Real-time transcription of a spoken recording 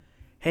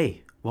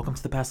Hey, welcome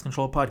to the Pass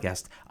Control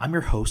Podcast. I'm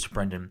your host,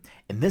 Brendan,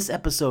 and this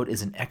episode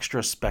is an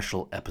extra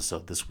special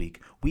episode this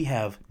week. We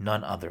have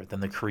none other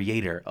than the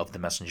creator of The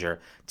Messenger,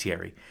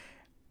 Thierry.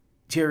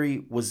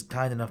 Thierry was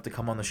kind enough to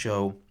come on the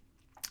show,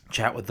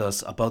 chat with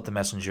us about The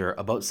Messenger,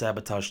 about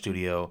Sabotage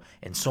Studio,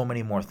 and so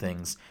many more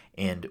things.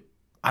 And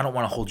I don't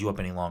want to hold you up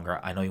any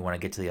longer. I know you want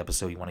to get to the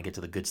episode, you want to get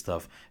to the good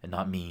stuff, and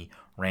not me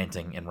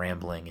ranting and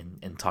rambling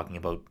and talking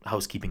about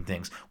housekeeping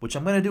things, which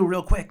I'm going to do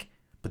real quick.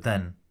 But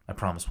then I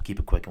promise we'll keep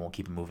it quick and we'll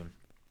keep it moving.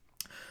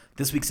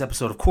 This week's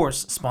episode, of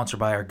course, sponsored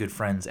by our good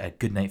friends at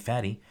Goodnight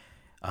Fatty,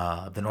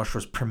 the North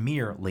Shore's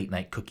premier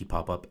late-night cookie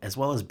pop-up, as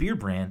well as Beard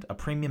Brand, a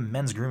premium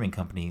men's grooming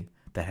company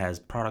that has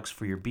products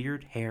for your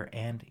beard, hair,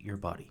 and your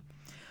body.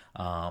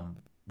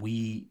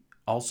 We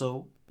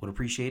also would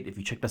appreciate if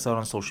you checked us out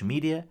on social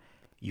media.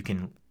 You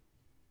can,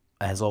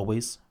 as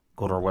always,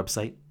 go to our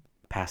website,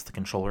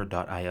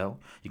 passthecontroller.io.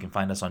 You can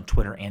find us on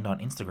Twitter and on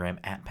Instagram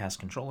at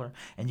passcontroller,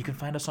 and you can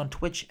find us on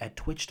Twitch at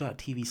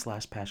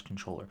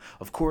twitch.tv/passcontroller.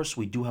 Of course,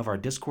 we do have our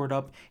Discord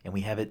up, and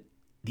we have it.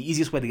 The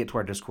easiest way to get to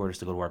our Discord is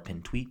to go to our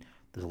pinned tweet.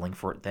 There's a link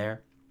for it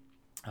there.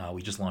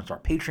 We just launched our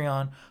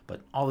Patreon,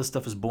 but all this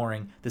stuff is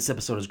boring. This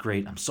episode is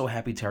great. I'm so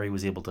happy Terry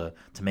was able to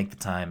make the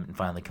time and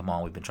finally come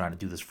on. We've been trying to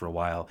do this for a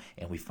while,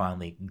 and we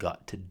finally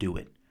got to do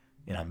it.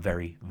 And I'm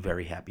very,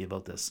 very happy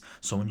about this.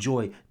 So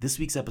enjoy this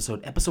week's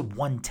episode, episode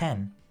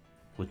 110,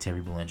 with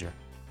Thierry Boulanger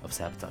of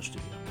Sabotage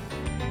Studio.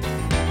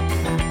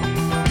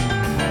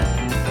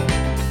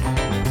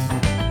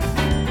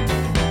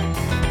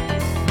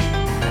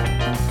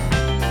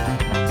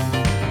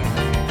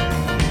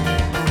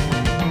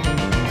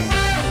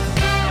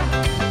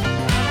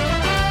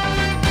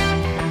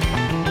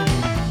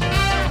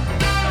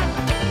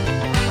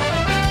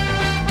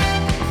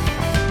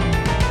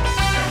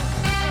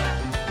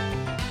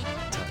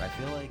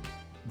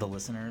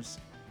 Listeners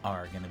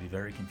are going to be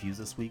very confused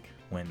this week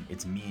when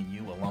it's me and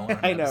you alone on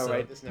I know,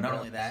 episode. right? Not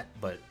only that,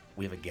 but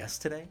we have a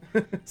guest today,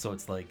 so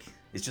it's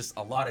just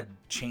a lot of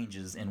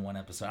changes in one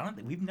episode.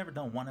 We've never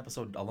done one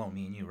episode alone,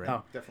 me and you, right?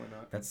 No, definitely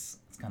not. It's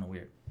kind of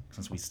weird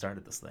since we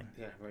started this thing.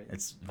 Yeah, right.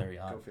 It's very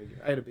odd. Go figure.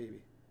 I had a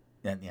baby.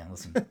 Yeah,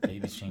 listen,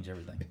 babies change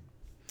everything.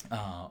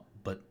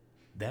 But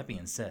that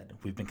being said,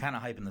 we've been kind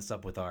of hyping this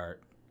up with our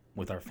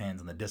fans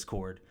in the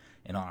Discord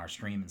and on our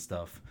stream and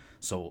stuff.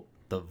 So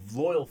the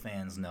loyal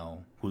fans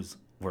know who's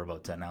we're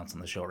about to announce on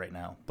the show right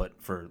now. But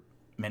for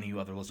many of you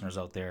other listeners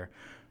out there,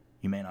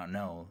 you may not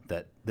know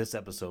that this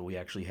episode we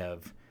actually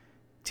have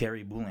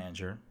Thierry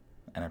Boulanger,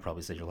 and I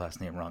probably said your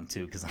last name wrong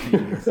too because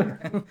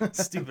I'm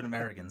stupid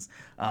Americans.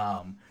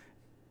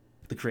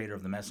 The creator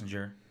of The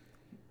Messenger,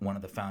 one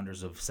of the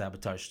founders of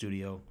Sabotage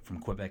Studio from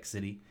Quebec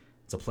City.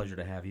 It's a pleasure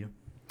to have you.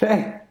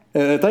 Hey,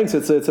 thanks.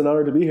 It's an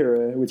honor to be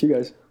here with you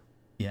guys.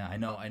 Yeah, I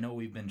know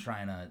we've been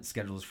trying to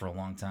schedule this for a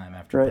long time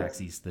after PAX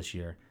East this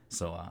year.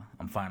 So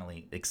I'm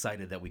finally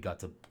excited that we got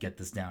to get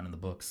this down in the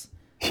books.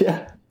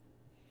 Yeah.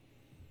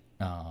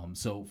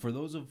 So for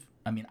those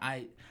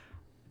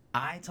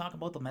I talk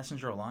about The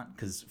Messenger a lot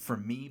because for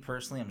me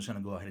personally, I'm just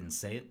going to go ahead and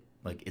say it.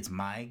 Like, it's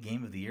my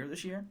game of the year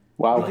this year.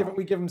 Wow.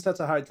 We give him such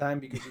a hard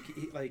time because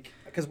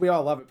because we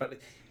all love it,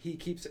 but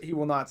he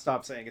will not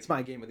stop saying it's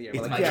my game of the year.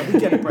 We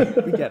get it,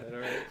 Brendan. We get it. All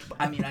right.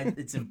 I mean,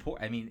 it's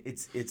important. I mean,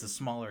 it's a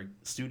smaller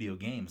studio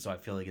game, so I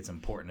feel like it's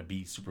important to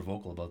be super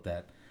vocal about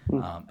that.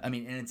 I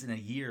mean, and it's in a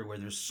year where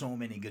there's so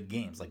many good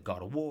games like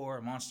God of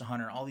War, Monster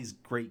Hunter, all these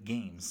great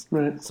games.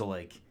 Right. So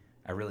I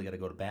really got to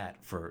go to bat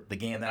for the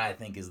game that I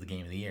think is the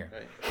game of the year.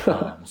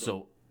 Right.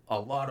 So a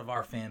lot of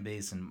our fan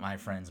base and my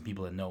friends and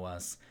people that know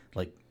us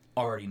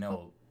already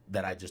know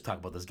that I just talk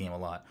about this game a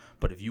lot.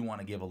 But if you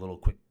want to give a little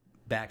quick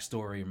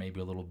backstory or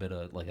maybe a little bit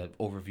of an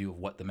overview of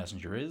what The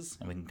Messenger is,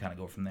 and we can kind of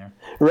go from there.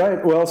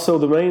 Right. Well, so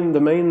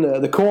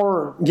the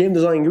core game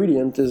design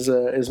ingredient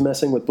is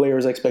messing with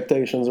players'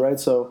 expectations, right?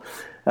 So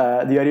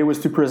the idea was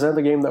to present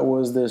a game that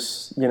was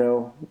this,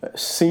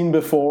 seen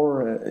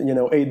before,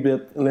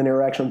 8-bit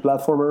linear action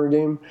platformer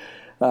game.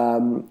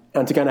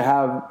 And to kind of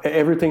have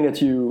everything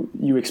that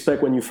you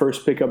expect when you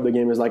first pick up the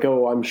game is like,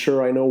 oh, I'm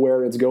sure I know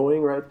where it's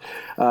going, right?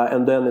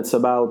 And then it's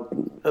about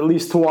at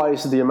least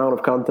twice the amount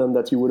of content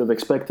that you would have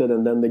expected,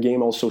 and then the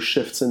game also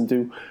shifts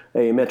into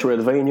a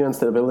Metroidvania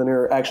instead of a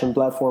linear action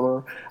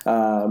platformer.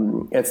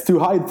 It's to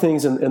hide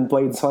things in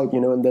plain sight,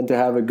 and then to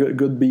have a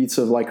good beats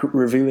of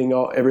revealing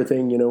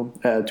everything,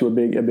 to a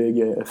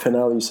big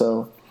finale.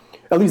 So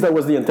at least that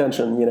was the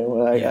intention,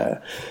 Yeah.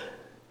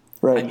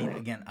 Right. I mean,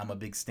 again, I'm a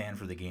big stan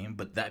for the game,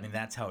 but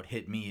that's how it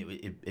hit me.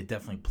 It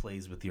definitely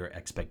plays with your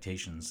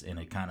expectations, and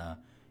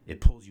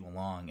it pulls you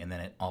along, and then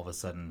it all of a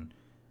sudden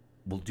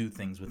will do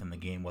things within the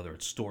game, whether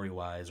it's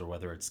story-wise or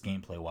whether it's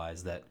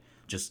gameplay-wise, that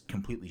just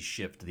completely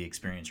shift the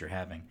experience you're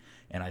having.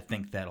 And I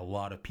think that a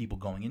lot of people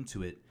going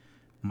into it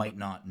might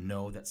not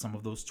know that some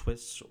of those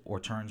twists or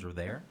turns are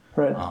there.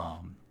 Right.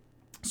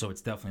 So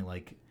it's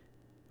definitely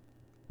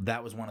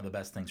that was one of the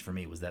best things for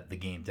me, was that the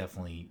game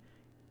definitely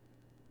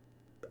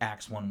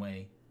acts one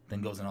way,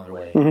 then goes another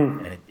way,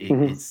 and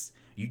it's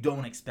you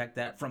don't expect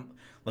that from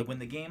when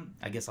the game.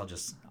 I guess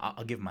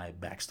I'll give my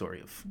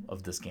backstory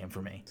of this game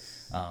for me.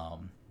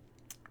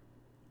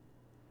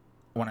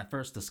 when I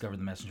first discovered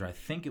the Messenger, I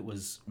think it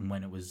was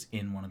when it was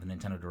in one of the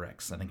Nintendo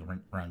Directs. I think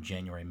around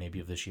January maybe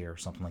of this year or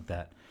something like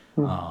that.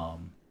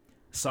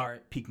 Saw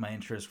it, piqued my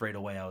interest right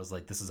away. I was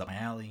like, this is up my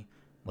alley.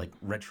 Like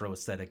retro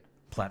aesthetic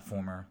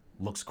platformer,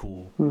 looks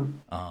cool.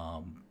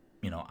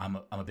 You know, I'm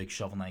a big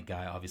Shovel Knight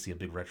guy, obviously a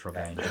big retro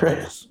guy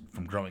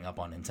from growing up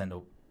on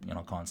Nintendo, you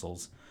know,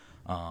 consoles.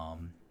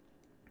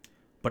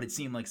 But it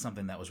seemed like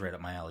something that was right up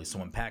my alley. So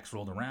when PAX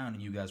rolled around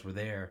and you guys were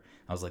there,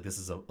 I was like, this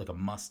is a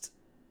must.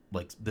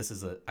 Like,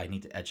 I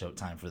need to etch out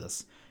time for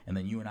this. And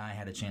then you and I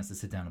had a chance to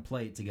sit down and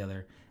play it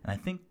together. And I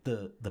think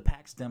the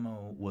PAX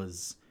demo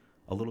was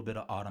a little bit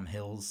of Autumn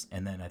Hills,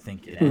 and then I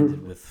think it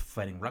ended with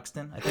fighting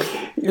Ruxton, I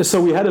think. Yeah,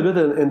 so we had a bit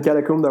in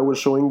Catacomb that was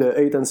showing the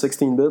 8 and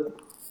 16-bit.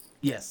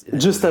 Yes.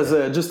 Just as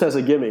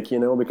a gimmick, you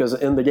know, because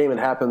in the game it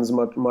happens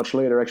much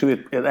later.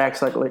 Actually, it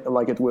acts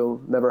like it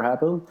will never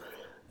happen.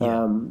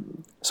 Yeah.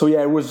 So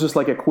yeah, it was just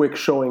like a quick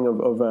showing of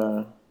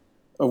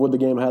what the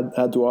game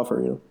had to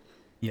offer, you know.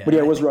 Yeah, but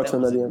yeah, it was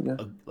Ruxton at the end.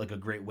 Yeah. Like a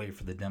great way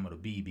for the demo to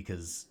be,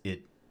 because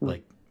it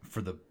like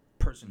for the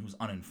person who's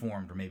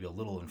uninformed or maybe a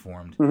little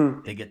informed,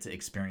 they get to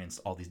experience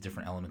all these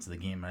different elements of the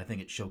game, and I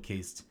think it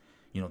showcased,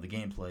 you know, the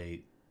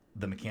gameplay,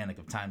 the mechanic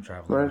of time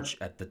traveling, which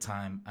at the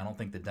time I don't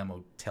think the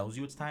demo tells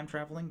you it's time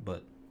traveling,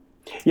 but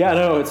yeah,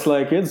 no, it's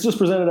like it's just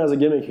presented as a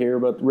gimmick here,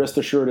 but rest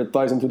assured it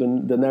ties into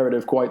the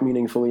narrative quite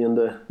meaningfully.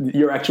 And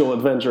your actual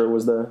adventure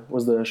was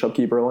the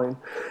shopkeeper line.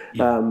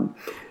 Yeah.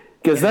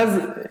 Because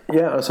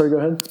sorry, go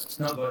ahead.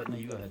 No, go ahead. No,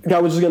 you go ahead. Yeah,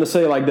 I was just going to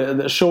say, like,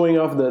 the showing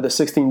off the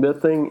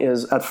 16-bit thing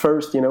is, at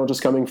first, you know,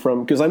 just coming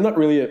from... Because I'm not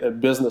really a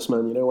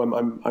businessman, you know,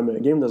 I'm a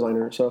game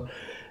designer. So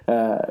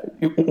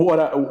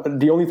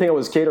the only thing I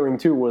was catering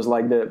to was,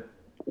 like,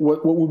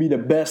 what would be the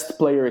best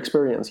player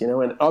experience, you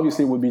know? And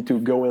obviously it would be to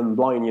go in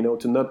blind, you know,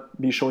 to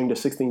not be showing the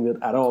 16-bit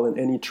at all in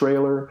any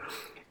trailer,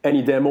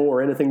 any demo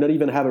or anything, not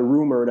even have a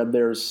rumor that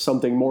there's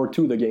something more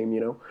to the game, you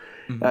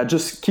know?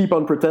 Just keep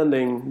on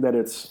pretending that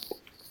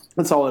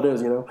that's all it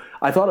is, you know.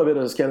 I thought of it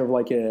as kind of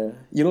like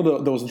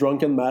those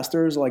drunken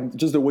masters, like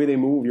just the way they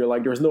move. You're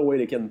like, there's no way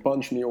they can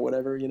punch me or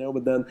whatever, you know.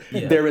 But then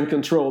they're in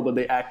control, but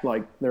they act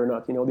like they're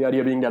not. You know, the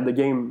idea being that the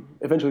game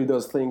eventually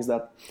does things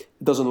that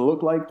it doesn't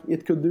look like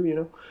it could do, you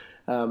know.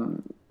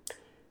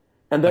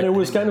 And then it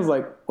was kind of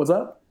like, what's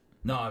that?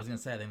 No, I was gonna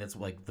say I think that's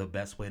like the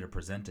best way to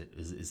present it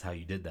is how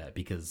you did that,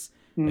 because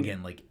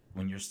again, like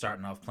when you're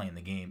starting off playing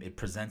the game, it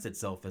presents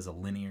itself as a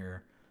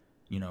linear,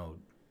 you know,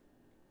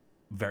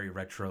 very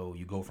retro.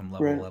 You go from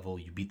level to level,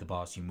 you beat the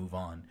boss, you move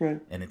on,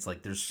 and it's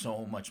like there's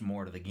so much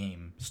more to the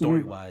game,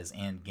 story wise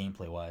and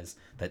gameplay wise,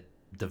 that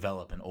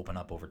develop and open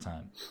up over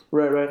time.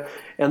 Right.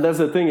 And that's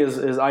the thing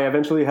is I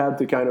eventually had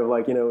to kind of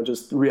like, you know,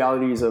 just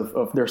realities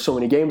of there's so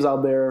many games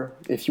out there.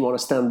 If you want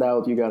to stand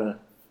out, you gotta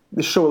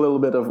show a little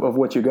bit of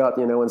what you got,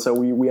 you know. And so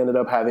we ended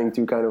up having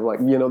to kind of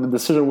like, you know, the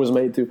decision was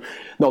made to,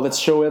 no, let's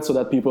show it so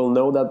that people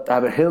know, that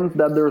have a hint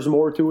that there's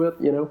more to it,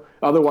 you know.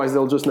 Otherwise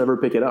they'll just never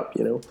pick it up,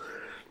 you know.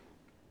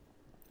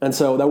 And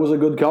so that was a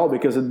good call,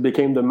 because it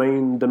became the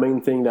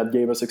main thing that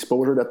gave us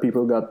exposure, that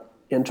people got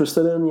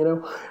interested in, you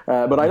know.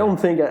 But I don't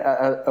think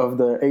of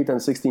the 8 and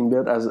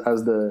 16-bit as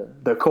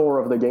the core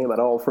of the game at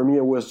all. For me,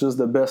 it was just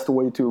the best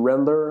way to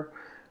render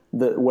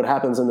what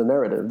happens in the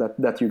narrative,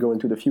 that you go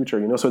into the future,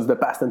 you know. So it's the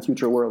past and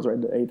future worlds, right?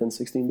 The 8 and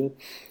 16-bit.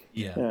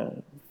 Yeah.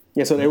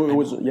 So it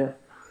was.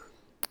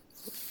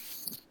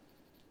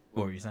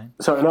 What were you saying?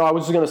 So no, I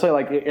was just gonna say,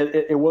 like,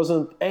 it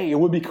wasn't. Hey, it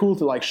would be cool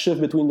to like shift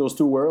between those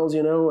two worlds,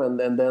 you know, and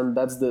then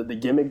that's the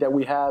gimmick that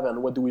we have,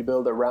 and what do we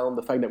build around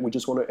the fact that we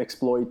just want to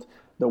exploit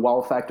the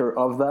wow factor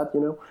of that,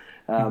 you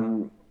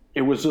know.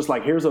 It was just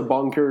like, here's a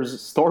bonkers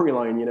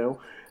storyline, you know,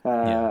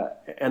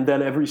 and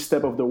then every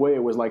step of the way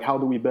it was like, how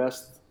do we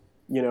best,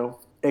 you know,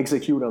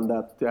 execute on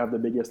that to have the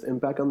biggest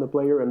impact on the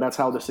player, and that's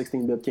how the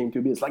 16-bit came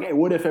to be. It's like, hey,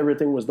 what if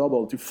everything was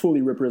double to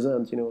fully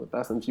represent, you know, the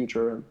past and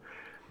future, and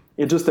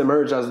it just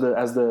emerged as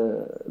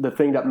the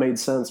thing that made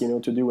sense, you know,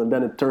 to do. And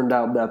then it turned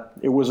out that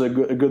it was a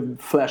good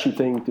flashy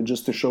thing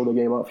to show the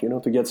game off, you know,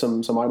 to get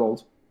some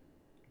eyeballs.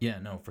 Yeah,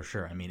 no, for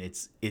sure. I mean,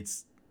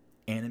 it's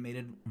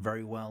animated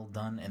very well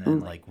done, and then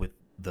like with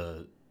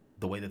the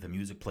way that the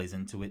music plays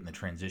into it, and the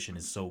transition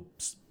is so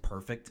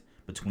perfect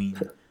between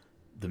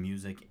the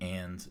music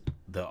and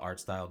the art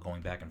style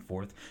going back and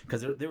forth.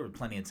 Because there were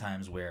plenty of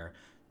times where,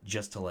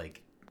 just to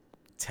like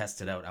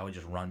test it out, I would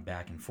just run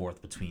back and forth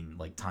between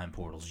like time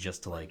portals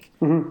just to like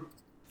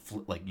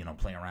like, you know,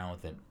 play around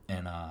with it.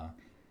 And I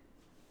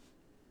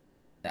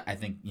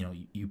think, you know,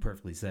 you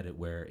perfectly said it,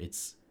 where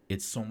it's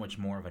so much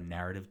more of a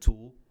narrative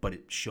tool, but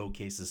it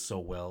showcases so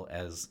well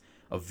as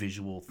a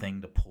visual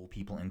thing to pull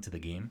people into the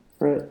game.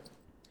 Right.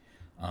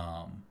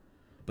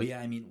 But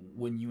yeah, I mean,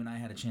 when you and I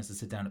had a chance to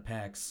sit down at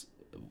PAX,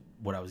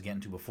 what I was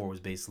getting to before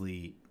was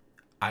basically,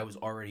 I was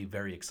already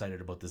very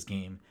excited about this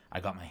game. I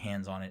got my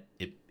hands on it.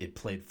 It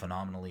played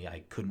phenomenally.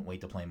 I couldn't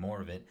wait to play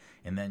more of it.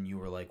 And then you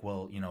were like,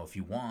 well, you know, if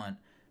you want,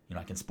 you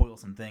know, I can spoil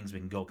some things. We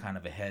can go kind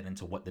of ahead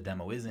into what the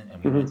demo isn't.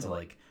 And we went to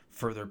like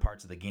further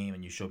parts of the game,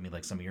 and you showed me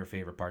like some of your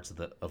favorite parts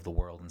of the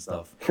world and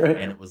stuff. Right.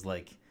 And it was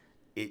like,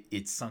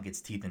 it sunk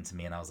its teeth into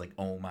me, and I was like,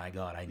 oh my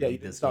god, I Yeah, you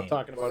need didn't this stop game.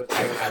 talking about it.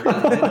 I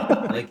really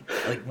didn't.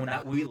 Like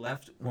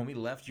when we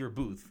left your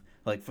booth,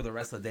 like for the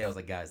rest of the day, I was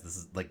like, guys, this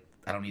is like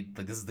I don't need,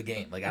 like, this is the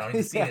game. Like I don't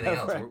need to see anything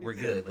else. Right. We're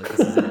good. Like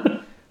this is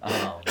it.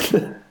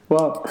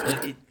 Well,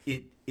 Like,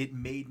 it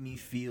made me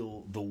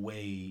feel the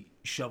way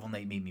Shovel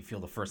Knight made me feel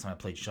the first time I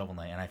played Shovel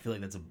Knight, and I feel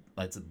like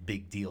that's a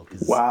big deal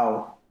because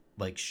wow.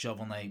 like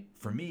Shovel Knight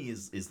for me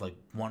is like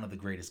one of the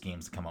greatest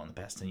games to come out in the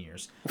past 10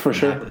 years. For And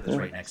sure, I put this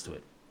yeah. right next to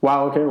it.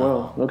 Wow. Okay.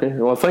 Well. Okay.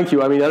 Well, thank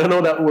you. I mean, I don't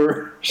know that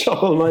we're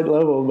Shovel Knight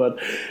level,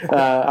 but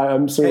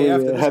I'm certainly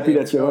after this happy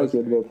game, that you like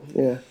it. But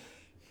yeah.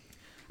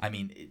 I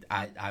mean,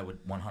 I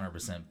would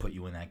 100% put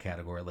you in that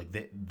category. Like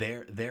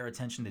their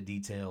attention to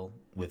detail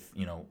with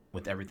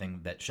with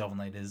everything that Shovel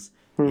Knight is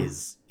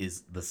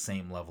the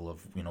same level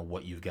of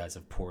what you guys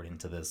have poured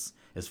into this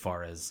as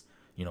far as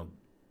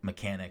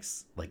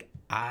mechanics. Like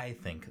I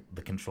think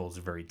the controls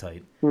are very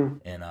tight,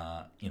 and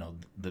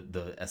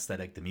the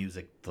aesthetic, the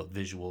music, the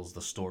visuals,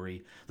 the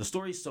story. The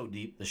story is so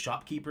deep. The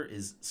shopkeeper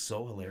is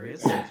so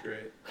hilarious. That's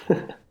great.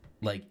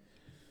 Like.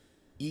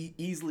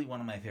 Easily one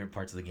of my favorite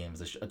parts of the game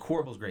is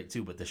Quarble's great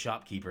too, but the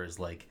shopkeeper is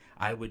like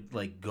I would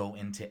like go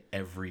into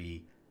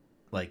every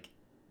like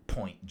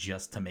point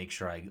just to make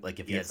sure I like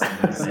if he has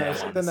something to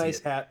say. The nice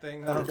hat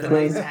thing. The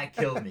nice hat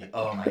killed me.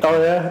 Oh my god.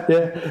 Oh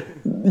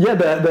yeah.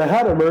 The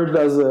hat emerged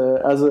as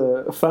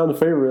a fan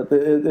favorite.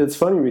 It's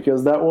funny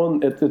because that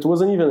one it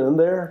wasn't even in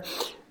there,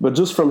 but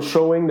just from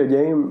showing the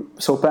game.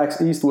 So PAX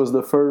East was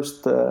the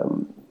first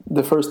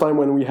time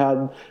when we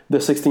had the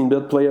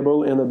 16-bit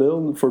playable in a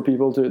build for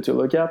people to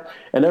look at,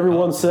 and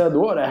everyone said,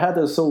 "Whoa, the hat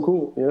is so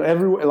cool!"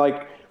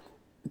 Like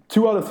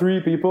 2 out of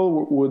 3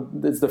 people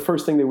would. It's the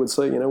first thing they would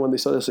say, when they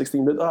saw the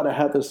 16-bit. Oh, the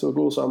hat is so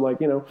cool. So I'm like,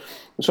 the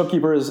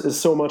shopkeeper is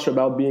so much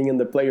about being in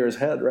the player's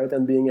head, right,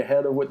 and being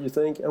ahead of what you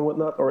think and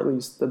whatnot, or at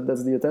least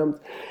that's the attempt.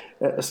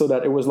 So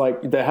that it was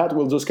like the hat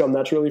will just come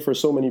naturally for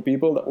so many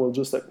people that will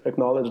just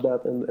acknowledge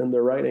that in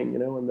their writing,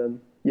 and then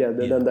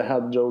then the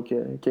hat joke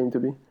came to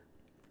be.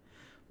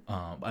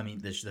 I mean,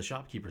 the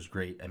shopkeeper's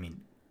great. I mean,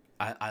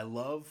 I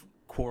love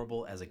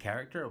Quarble as a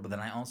character, but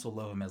then I also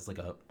love him as like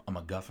a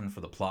MacGuffin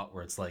for the plot,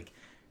 where it's like,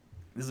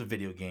 this is a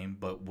video game,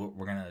 but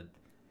we're gonna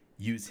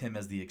use him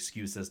as the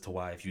excuse as to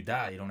why if you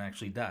die, you don't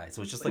actually die.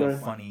 So it's just like a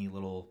funny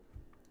little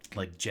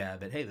like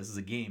jab at, hey, this is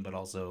a game, but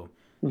also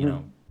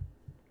yeah,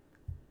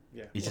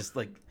 it's just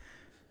like.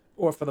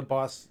 Or for the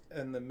boss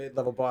and the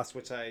mid-level boss,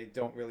 which I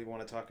don't really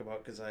want to talk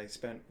about because I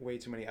spent way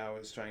too many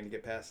hours trying to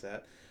get past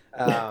that.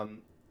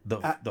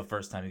 The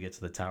first time you get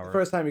to the tower.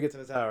 First time you get to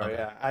the tower,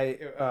 Okay.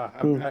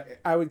 yeah.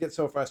 I would get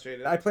so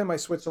frustrated. I play my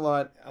Switch a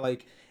lot,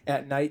 like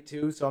at night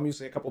too, so I'm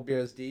usually a couple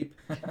beers deep,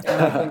 and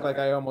I think like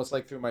I almost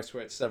like threw my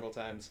Switch several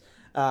times.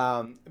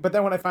 But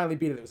then when I finally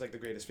beat it, it was like the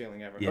greatest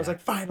feeling ever. Yeah. I was like,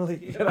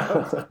 finally.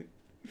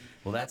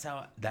 Well, that's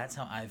how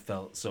I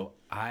felt. So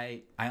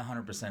I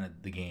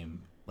 100%ed the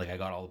game. Like I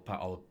got all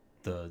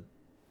the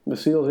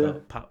seals,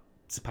 yeah.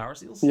 Power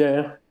seals.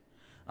 Yeah.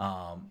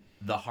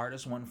 The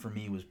hardest one for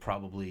me was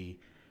probably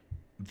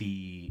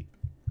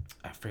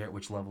I forget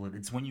which level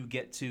it's when you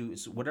get to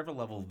whatever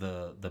level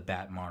the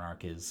Bat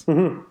Monarch is.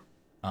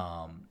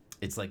 Mm-hmm.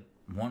 It's like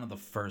one of the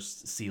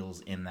first seals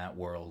in that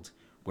world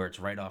where it's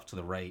right off to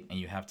the right and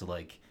you have to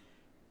like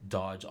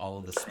dodge all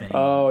of the spinning.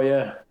 Oh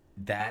yeah.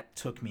 That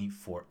took me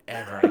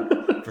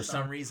forever. For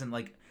some reason,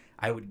 like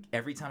I would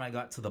every time I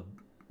got to the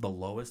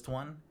lowest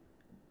one,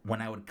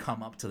 when I would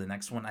come up to the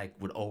next one, I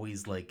would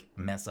always like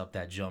mess up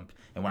that jump.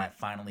 And when I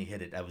finally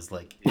hit it, I was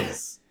like,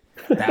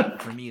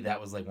 that for me,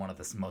 that was like one of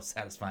the most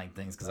satisfying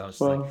things because I was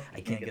just like, I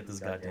can't get this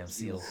goddamn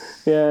seal.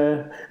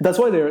 Yeah, that's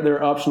why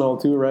they're optional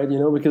too, right?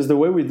 Because the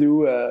way we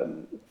do,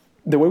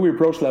 the way we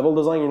approach level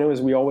design,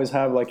 is we always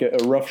have like a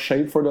rough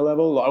shape for the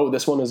level. Oh,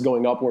 this one is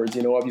going upwards,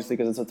 obviously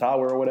because it's a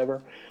tower or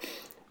whatever.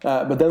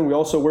 But then we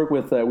also work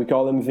with, we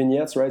call them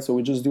vignettes, right? So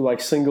we just do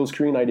like single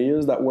screen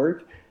ideas that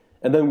work.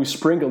 And then we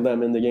sprinkle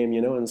them in the game,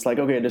 and it's like,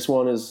 okay, this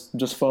one is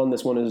just fun,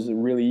 this one is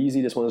really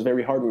easy, this one is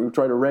very hard. We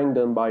try to rank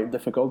them by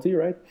difficulty,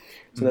 right?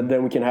 So that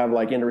then we can have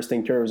like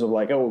interesting curves of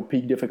like, oh,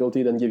 peak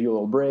difficulty, then give you a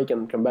little break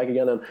and come back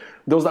again. And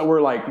those that were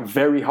like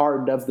very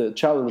hard, that's the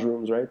challenge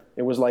rooms, right?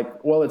 It was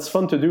like, well, it's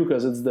fun to do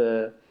because it's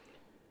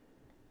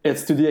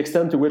to the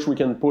extent to which we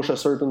can push a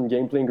certain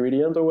gameplay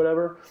ingredient or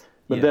whatever.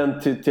 But then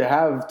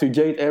to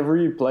gate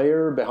every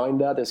player behind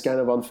that is kind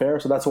of unfair.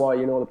 So that's why,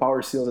 the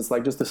power seals, it's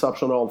like just this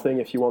optional thing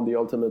if you want the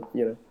ultimate,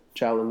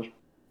 challenge.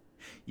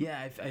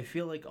 Yeah, I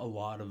feel like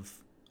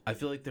I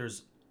feel like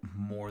there's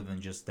more than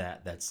just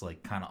that's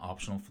like kind of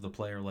optional for the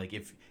player. Like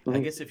I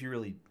guess if you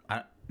really,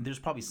 there's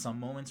probably some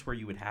moments where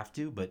you would have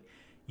to, but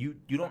you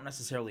don't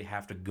necessarily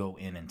have to go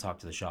in and talk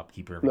to the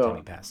shopkeeper every time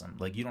you pass them.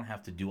 Like you don't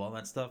have to do all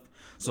that stuff.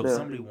 So if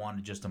somebody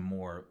wanted just a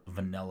more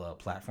vanilla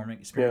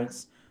platforming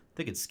experience,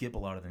 they could skip a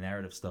lot of the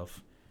narrative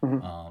stuff,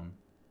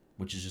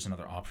 which is just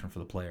another option for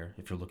the player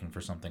if you're looking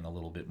for something a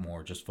little bit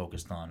more just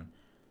focused on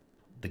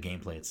the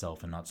gameplay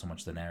itself and not so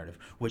much the narrative,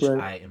 which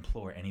I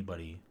implore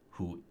anybody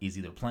who is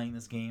either playing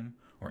this game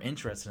or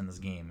interested in this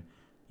game,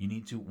 you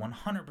need to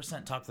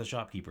 100% talk to the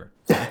shopkeeper.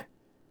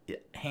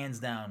 hands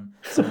down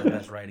some of the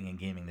best writing in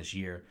gaming this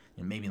year,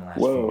 and maybe in the last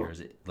few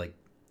years. Like,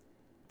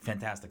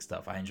 fantastic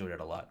stuff. I enjoyed it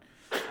a lot.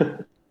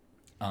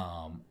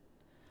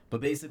 But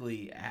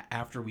basically,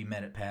 after we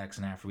met at PAX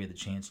and after we had the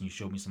chance and you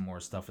showed me some more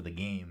stuff of the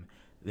game,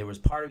 there was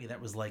part of me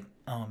that was like,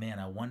 oh man,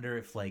 I wonder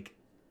if like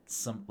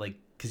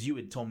because you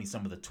had told me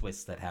some of the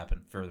twists that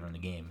happened further in the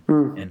game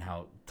and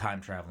how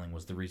time traveling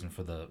was the reason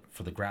for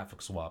the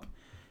graphic swap,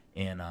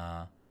 and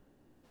I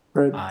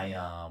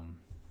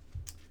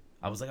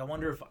was like, I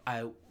wonder if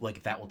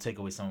if that will take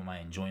away some of my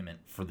enjoyment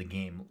for the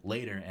game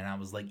later. And I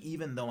was like,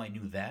 even though I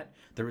knew that,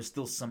 there was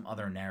still some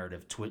other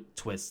narrative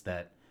twists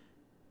that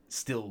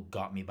still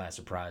got me by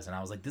surprise. And I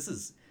was like, this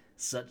is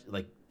such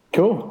like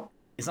cool.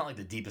 It's not like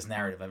the deepest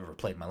narrative I've ever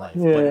played in my life,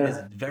 but it is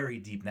a very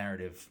deep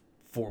narrative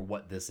for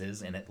what this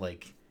is. And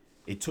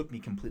it took me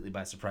completely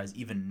by surprise,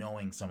 even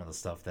knowing some of the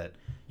stuff that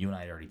you and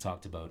I had already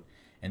talked about.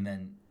 And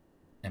then,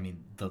 I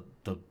mean, the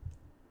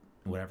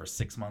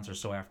 6 months or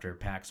so after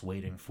PAX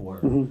waiting for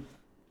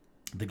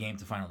the game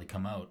to finally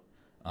come out,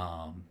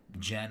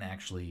 Jen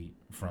actually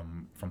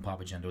from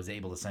Papa Jen was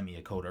able to send me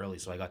a code early,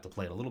 so I got to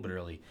play it a little bit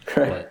early.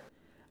 But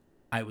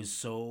I was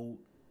so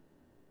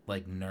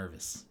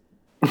nervous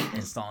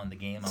installing the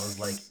game. I was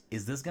like,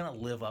 is this gonna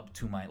live up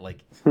to my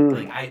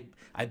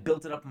I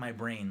built it up in my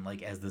brain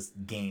as this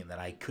game that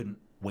I couldn't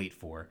wait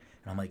for,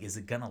 and I'm like, is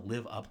it gonna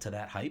live up to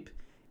that hype?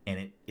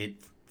 And it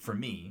for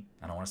me,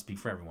 I don't want to speak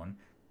for everyone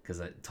because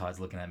Todd's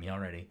looking at me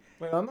already.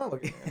 Wait, I'm not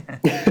looking.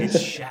 It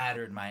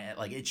shattered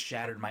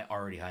my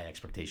already high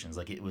expectations.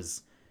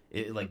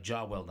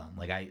 Job well done.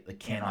 I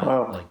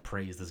cannot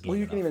praise this game. Well,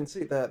 you enough. can even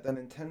see that the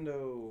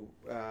Nintendo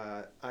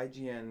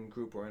IGN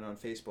group we're in on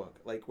Facebook.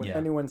 When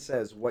anyone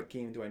says, "What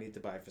game do I need to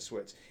buy for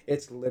Switch?"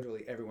 It's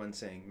literally everyone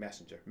saying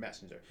Messenger,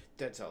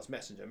 Dead Cells,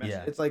 Messenger.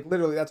 Yeah. It's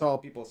literally that's all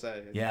people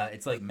say. Yeah,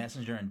 it's like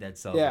Messenger and Dead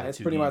Cells. Yeah, it's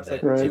pretty much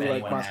if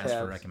anyone asks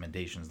for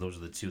recommendations, those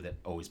are the two that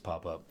always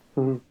pop up.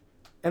 Mm-hmm.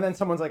 And then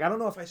someone's like, "I don't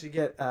know if I should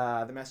get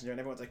the Messenger," and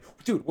everyone's like,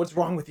 "Dude, what's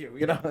wrong with you?"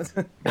 You know.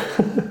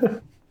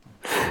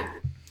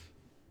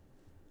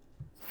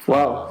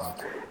 Wow.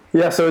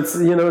 Yeah, so it's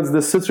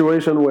this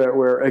situation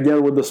where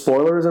again with the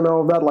spoilers and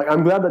all of that,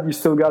 I'm glad that you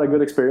still got a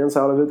good experience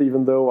out of it,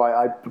 even though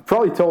I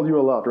probably told you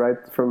a lot, right?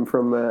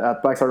 From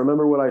at PAX, I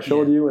remember what I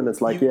showed you, and it's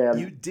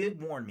you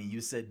did warn me. You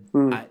said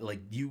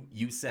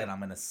you said I'm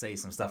gonna say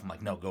some stuff. I'm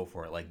like, no, go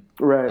for it.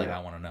 Right. I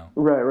want to know.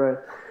 Right.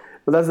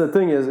 But that's the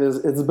thing is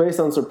it's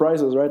based on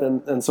surprises, right?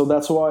 And so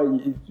that's why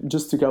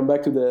just to come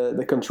back to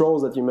the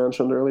controls that you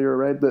mentioned earlier,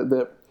 right?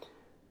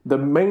 The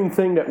main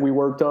thing that we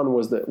worked on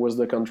was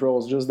the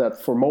controls, just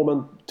that for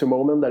moment to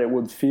moment that it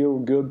would feel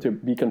good to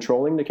be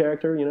controlling the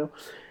character,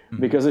 Mm-hmm.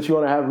 Because if you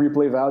want to have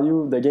replay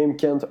value, the game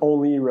can't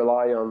only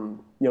rely on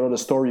the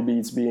story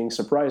beats being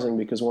surprising,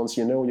 because once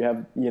you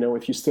have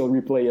if you still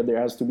replay it, there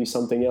has to be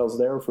something else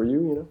there for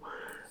you,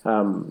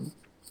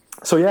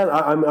 So yeah,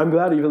 I'm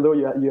glad, even though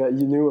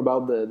you knew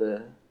about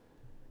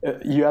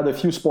you had a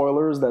few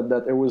spoilers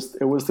that it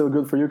was still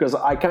good for you, because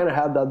I kind of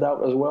had that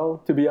doubt as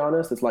well, to be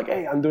honest. It's like,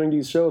 hey, I'm doing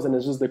these shows and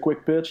it's just a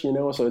quick pitch,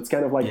 so it's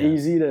kind of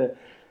easy to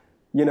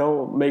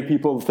make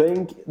people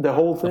think the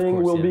whole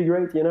thing will be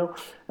great.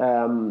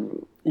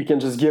 You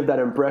can just give that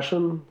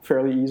impression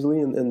fairly easily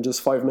in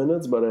just 5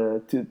 minutes, but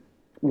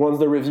once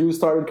the reviews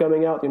started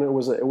coming out, it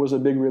was a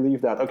big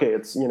relief that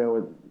it's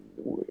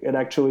it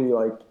actually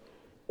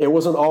it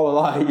wasn't all a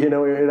lie,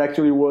 it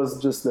actually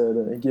was just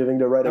giving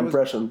the right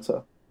impression.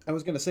 So I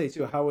was gonna say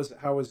too, how was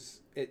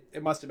it?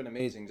 It must have been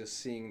amazing just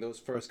seeing those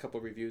first couple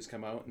of reviews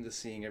come out and just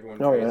seeing everyone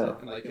praise it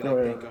and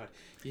thank God,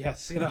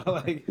 yes,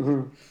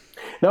 Mm-hmm.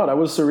 No, that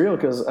was surreal,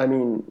 because I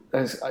mean,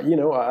 I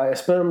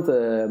spent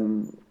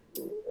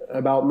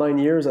about 9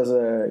 years as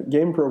a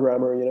game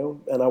programmer,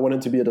 and I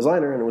wanted to be a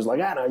designer, and it was like,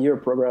 no, you're a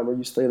programmer,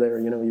 you stay there,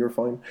 you're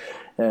fine,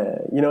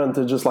 and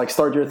to just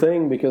start your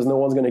thing, because no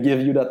one's gonna give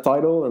you that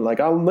title, and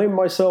I'll name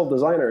myself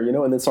designer,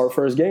 and it's our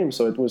first game,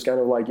 so it was kind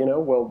of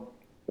well,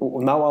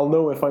 now I'll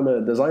know if I'm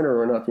a designer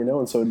or not,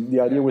 and so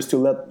the idea was to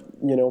let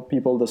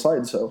people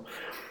decide. So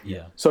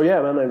yeah,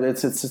 man,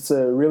 it's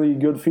a really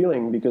good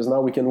feeling, because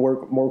now we can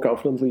work more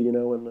confidently, and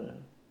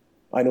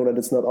I know that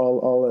it's not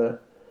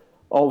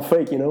all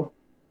fake,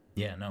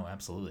 Yeah, no,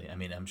 absolutely. I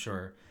mean, I'm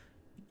sure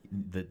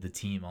the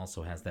team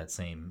also has that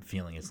same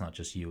feeling. It's not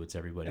just you; it's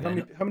everybody.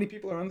 And how many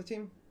people are on the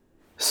team?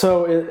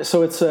 So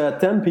it's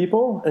 10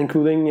 people,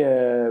 including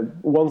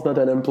one's not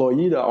an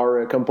employee.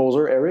 Our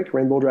composer Eric,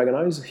 Rainbow Dragon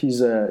Eyes,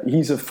 he's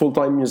a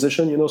full-time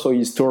musician, so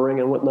he's touring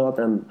and whatnot,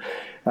 and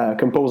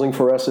composing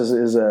for us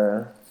is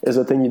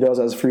a thing he does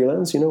as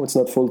freelance. It's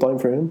not full-time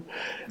for him.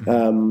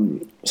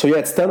 Mm-hmm. So yeah,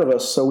 it's 10 of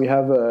us. So we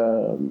have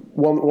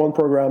one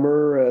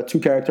programmer, 2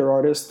 character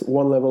artists,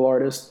 1 level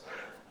artist,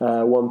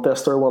 1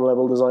 tester, 1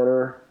 level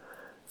designer,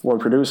 1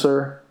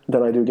 producer.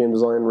 Then I do game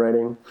design,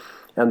 writing,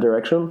 and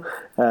direction.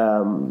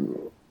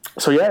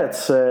 So yeah,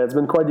 it's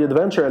been quite the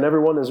adventure, and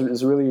everyone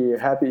is really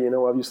happy,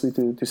 obviously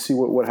to see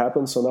what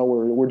happens. So now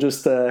we're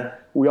just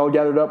we all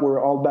gathered up.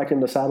 We're all back in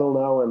the saddle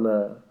now, and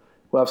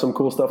we'll have some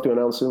cool stuff to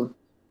announce soon.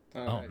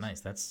 Oh, nice.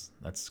 That's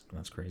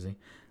crazy.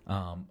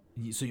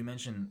 So you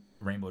mentioned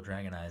Rainbow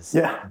Dragon Eyes.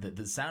 Yeah.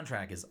 The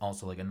soundtrack is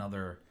also like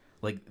another,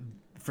 like,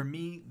 for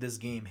me, this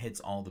game hits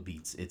all the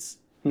beats. It's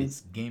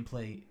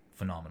gameplay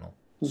phenomenal.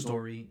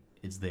 Story,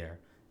 it's there.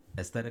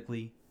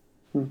 Aesthetically,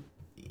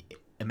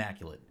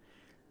 immaculate.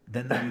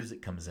 Then the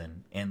music comes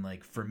in, and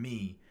like for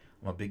me,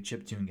 I'm a big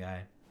chiptune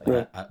guy.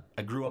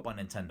 I grew up on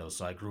Nintendo,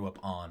 so I grew up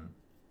on,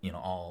 you know,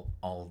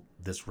 all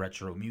this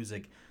retro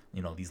music,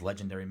 you know, these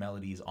legendary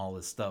melodies, all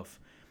this stuff.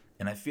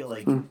 And I feel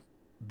like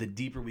the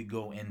deeper we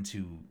go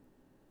into,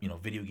 you know,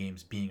 video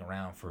games being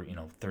around for, you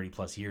know, 30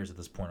 plus years at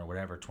this point or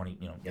whatever, 20,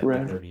 you know,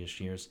 30-ish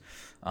years,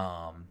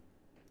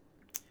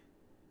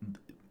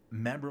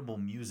 memorable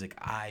music,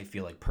 I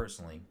feel like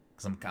personally,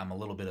 because I'm a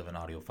little bit of an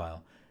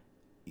audiophile,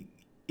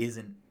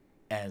 isn't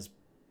as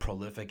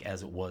prolific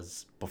as it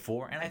was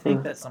before. And I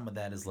think that some of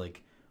that is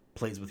like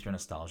plays with your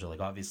nostalgia.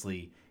 Like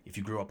obviously if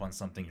you grew up on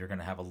something, you're going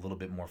to have a little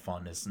bit more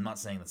fondness. I'm not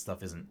saying that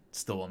stuff isn't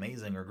still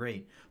amazing or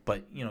great,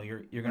 but you know,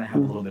 you're going to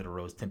have a little bit of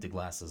rose tinted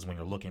glasses when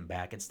you're looking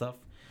back at stuff.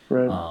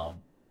 Right.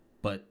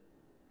 But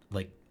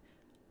like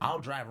I'll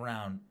drive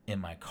around in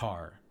my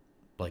car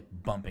like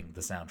bumping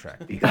the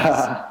soundtrack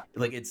because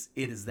like it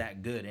is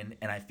that good.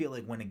 And I feel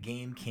like when a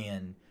game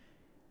can,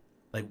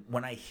 like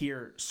when I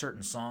hear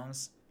certain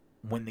songs,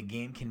 when the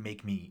game can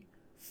make me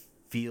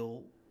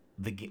feel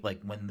the game,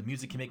 like when the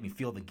music can make me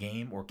feel the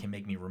game or can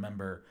make me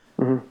remember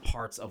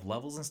parts of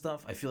levels and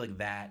stuff, I feel like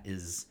that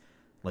is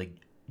like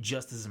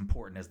just as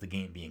important as the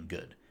game being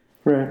good.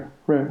 Right.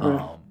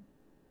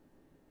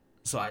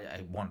 So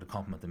I wanted to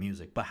compliment the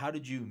music, but how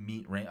did you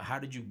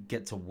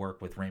get to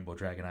work with Rainbow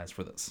Dragon Eyes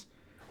for this?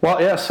 Well,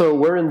 yeah, so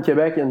we're in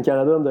Quebec, in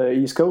Canada, on the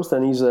East Coast,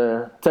 and he's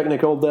a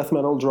technical death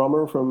metal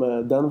drummer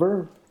from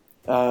Denver.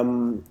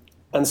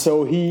 And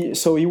so he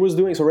was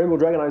doing, so Rainbow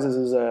Dragon Eyes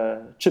is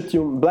a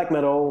chiptune, black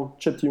metal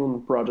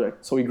chiptune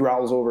project. So he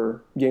growls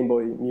over Game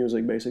Boy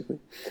music, basically.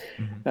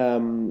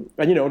 And,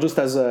 you know, just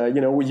as a, you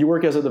know, you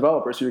work as a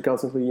developer, so you're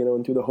constantly, you know,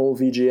 into the whole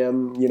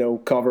VGM, you know,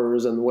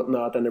 covers and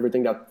whatnot and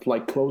everything that,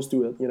 like, close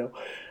to it, you know.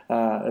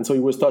 And so he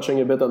was touching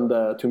a bit on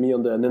the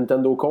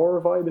Nintendo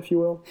Core vibe, if you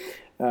will.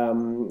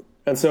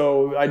 And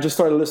so I just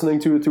started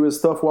listening to his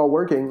stuff while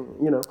working,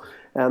 you know,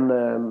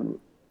 and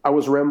I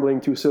was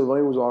rambling to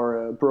Sylvain, who's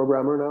our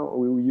programmer now.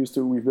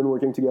 We've been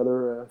working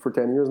together for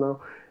 10 years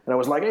now. And I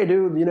was like, hey,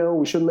 dude, you know,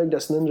 we should make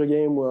this ninja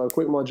game. I'll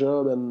quit my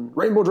job and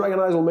Rainbow Dragon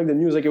Eyes will make the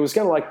music. It was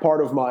kind of like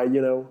part of my,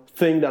 you know,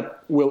 thing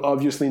that we'll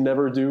obviously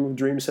never do,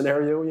 dream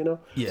scenario, you know.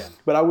 Yeah.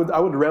 But I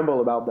would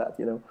ramble about that,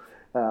 you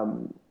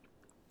know.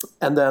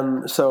 And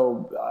then,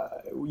 so,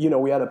 you know,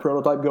 we had a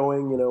prototype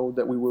going, you know,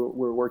 that we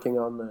were working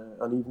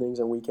on evenings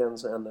and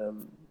weekends.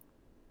 And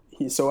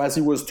so as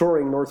he was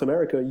touring North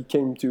America, he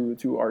came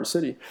to our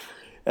city.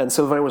 And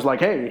Sylvain was like,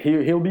 hey,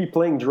 he'll be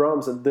playing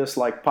drums at this,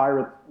 like,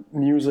 pirate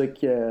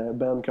music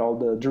band called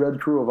the Dread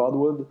Crew of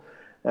Oddwood.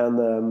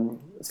 And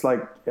it's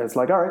like,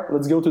 all right,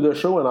 let's go to the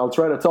show, and I'll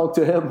try to talk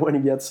to him when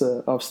he gets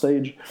off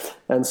stage.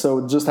 And so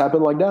it just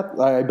happened like that.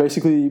 I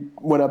basically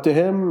went up to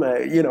him,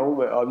 you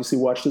know, obviously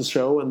watched his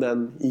show, and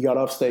then he got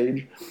off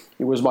stage.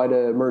 He was by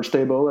the merch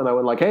table, and I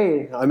went like,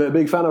 hey, I'm a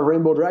big fan of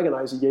Rainbow Dragon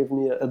Eyes. He gave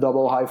me a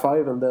double high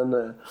five, and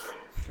then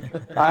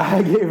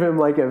I gave him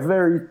like a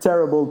very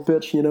terrible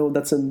pitch, you know.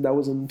 That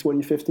was in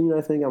 2015,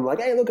 I think. I'm like,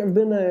 hey, look, I've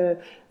been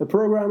a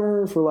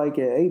programmer for like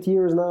 8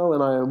 years now,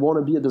 and I want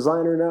to be a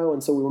designer now.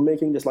 And so we were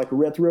making this like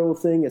retro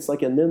thing. It's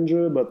like a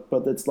ninja,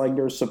 but it's like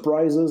there's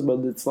surprises, but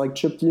it's like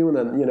chiptune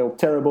and, you know,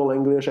 terrible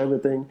English,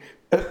 everything.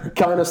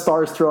 Kind of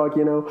starstruck,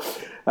 you know.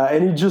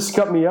 And he just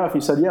cut me off.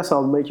 He said, yes,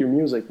 I'll make your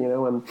music, you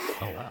know. And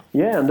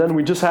yeah, and then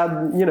we just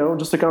had, you know,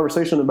 just a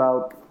conversation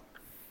about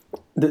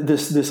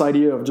this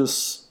idea of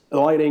just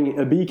lighting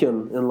a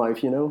beacon in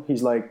life, you know.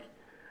 He's like,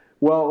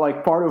 well,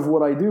 like part of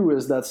what I do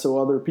is that so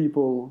other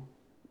people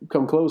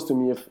come close to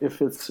me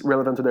if it's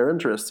relevant to their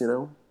interests, you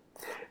know.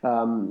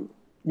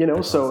 You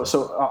know, so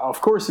of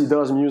course he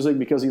does music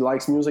because he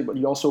likes music, but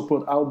you also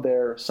put out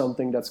there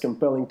something that's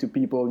compelling to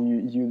people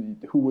you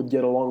who would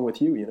get along with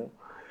you, you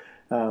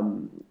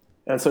know.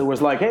 And so it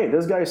was like, hey,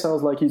 this guy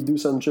sounds like he'd do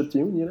some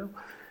chiptune, you know.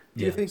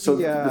 Do you think so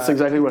that's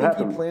exactly what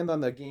happened. He planned on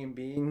the game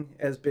being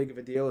as big of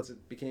a deal as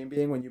it became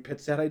being when you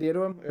pitched that idea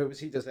to him, or was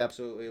he just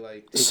absolutely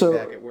like taking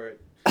back at where it?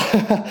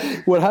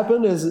 What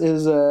happened is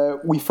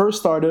we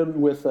first started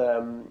with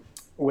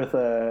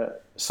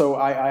so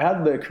I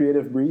had the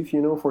creative brief,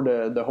 you know, for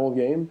the whole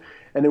game,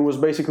 and it was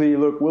basically,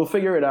 look, we'll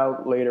figure it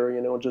out later,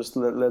 you know, just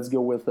let's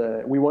go with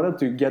we wanted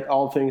to get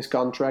all things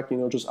contract, you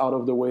know, just out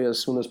of the way as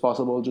soon as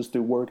possible, just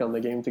to work on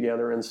the game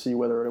together and see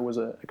whether there was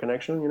a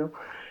connection, you know.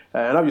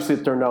 And obviously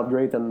it turned out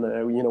great, and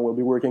you know, we'll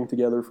be working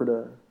together for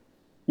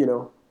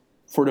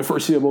the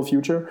foreseeable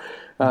future.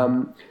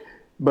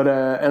 But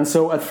and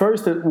so at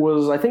first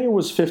I think it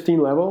was 15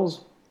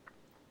 levels,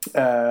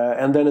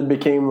 and then it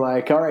became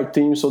like, all right,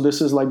 team. So this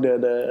is like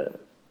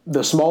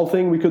the small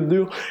thing we could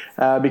do,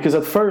 because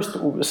at first,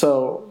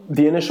 so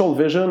the initial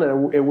vision,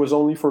 and it was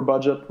only for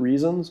budget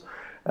reasons,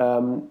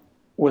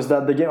 was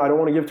that the game. I don't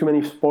want to give too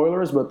many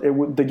spoilers, but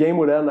the game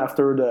would end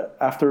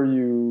after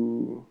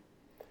you.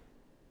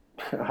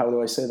 how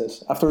do I say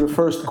this? After the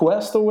first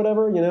quest or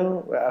whatever,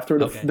 after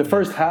the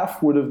first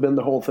half would have been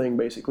the whole thing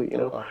basically,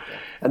 Okay.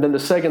 and then the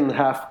second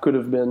half could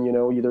have been,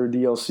 either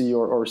DLC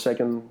or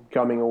second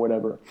coming or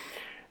whatever.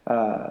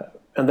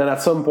 And then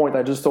at some point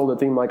I just told the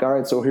team like, all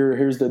right, so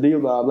here's the deal,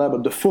 blah blah,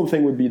 but the full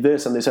thing would be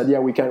this, and they said, yeah,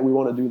 we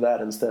want to do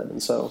that instead,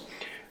 and so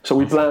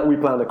we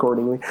planned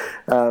accordingly.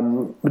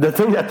 But the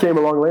thing that came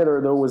along later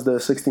though was the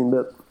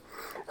 16-bit.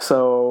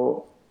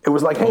 So it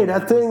was like, hey,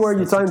 that thing where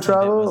you time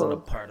travel wasn't a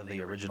part of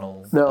the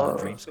original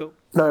Dreamscope.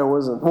 No, it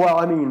wasn't. Well,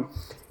 I mean,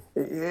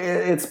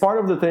 it's part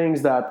of the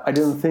things that I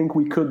didn't think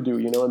we could do,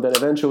 and then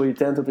eventually,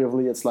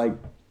 tentatively, it's like,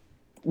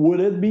 would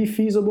it be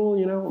feasible?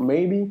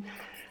 Maybe.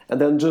 And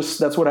then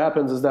that's what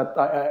happens is that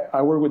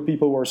I work with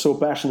people who are so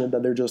passionate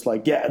that they're just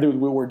like, yeah, dude,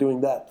 we're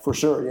doing that for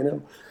sure,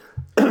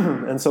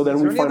 And so then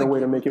we find a way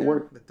to make it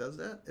work. That does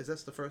that? Is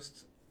that the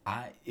first?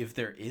 If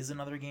there is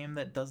another game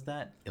that does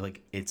that,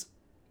 like it's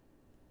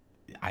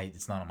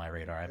not on my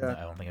radar. I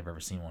don't think I've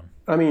ever seen one.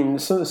 I mean,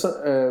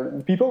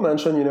 so people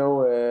mention,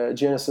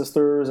 Giana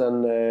Sisters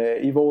and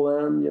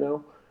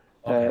Evoland,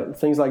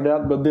 things like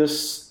that. But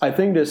I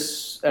think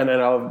this, and I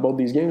love both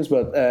these games,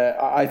 but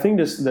I think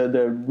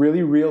the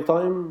really real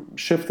time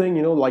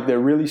shifting, like they're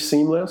really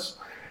seamless.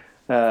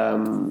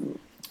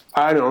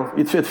 I don't know.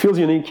 It feels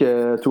unique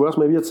to us.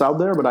 Maybe it's out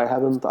there, but I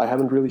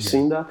haven't really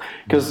seen that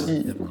because.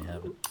 Definitely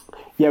haven't.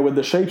 Yeah, with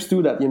the shapes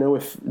too, that,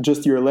 if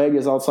just your leg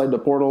is outside the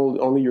portal,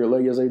 only your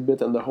leg is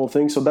 8-bit and the whole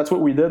thing. So that's what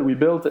we did. We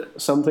built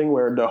something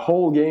where the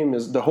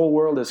whole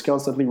world is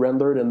constantly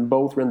rendered in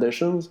both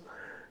renditions,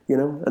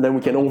 and then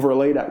we can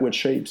overlay that with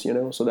shapes,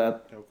 so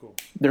that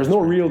there's no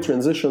real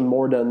transition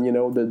more than,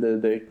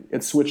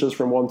 it switches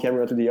from one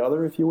camera to the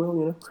other, if you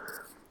will,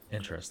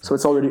 Interesting. So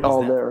it's already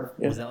there.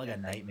 Yeah. Was that like a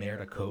nightmare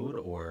to code,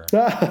 or?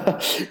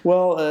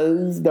 Well,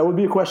 that would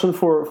be a question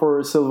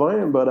for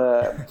Sylvain, but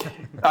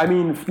I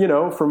mean,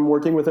 from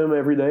working with him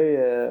every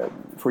day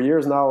for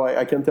years now,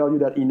 I can tell you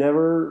that he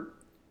never,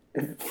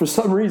 for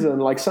some reason,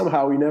 like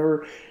somehow he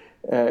never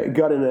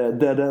got in a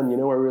dead end,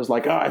 where he was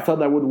like, I thought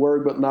that would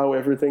work, but now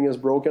everything is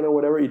broken or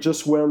whatever. It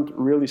just went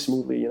really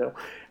smoothly,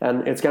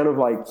 and it's kind of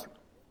like,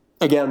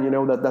 again,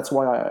 that's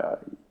why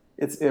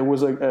it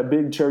was a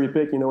big cherry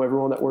pick,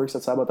 everyone that works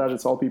at Sabotage,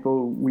 it's all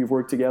people we've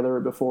worked together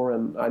before,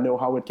 and I know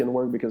how it can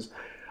work because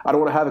I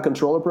don't want to have a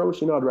control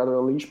approach, I'd rather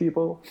unleash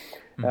people.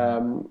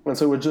 Mm-hmm. And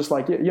so it was just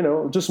like,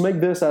 just make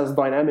this as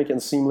dynamic and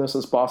seamless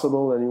as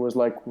possible. And he was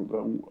like,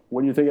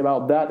 what do you think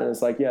about that? And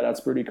it's like, yeah,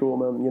 that's pretty cool,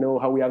 man.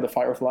 How we have the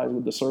fireflies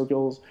with the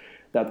circles,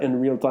 that in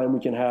real time we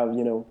can have,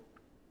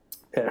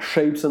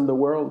 shapes in the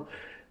world.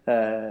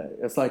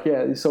 It's like,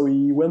 yeah, so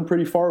he went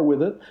pretty far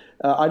with it.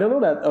 I don't know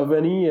that of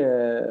any,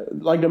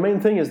 the main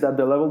thing is that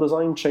the level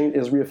design change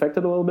is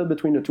reaffected a little bit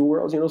between the two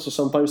worlds, so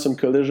sometimes some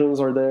collisions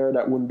are there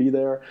that wouldn't be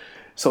there.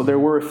 So there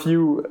were a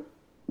few,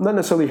 not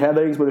necessarily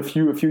headaches, but a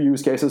few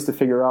use cases to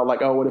figure out,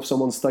 like, oh, what if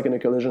someone's stuck in a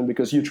collision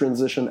because you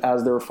transition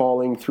as they're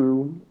falling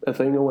through a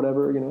thing or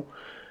whatever,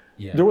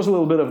 Yeah. There was a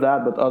little bit of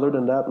that, but other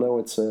than that, no,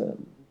 it's,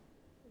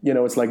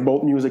 it's like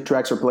both music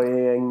tracks are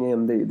playing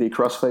and they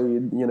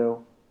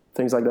crossfade,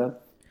 things like that.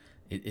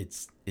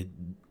 It's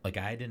like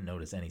I didn't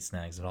notice any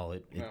snags at all.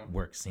 It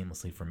works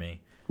seamlessly for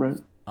me. Right.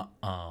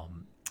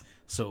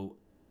 So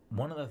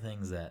one of the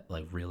things that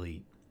like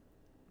really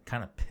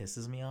kind of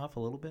pisses me off a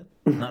little bit,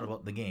 not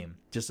about the game,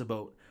 just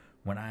about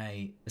when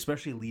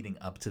especially leading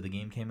up to the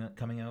game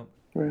coming out,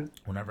 right.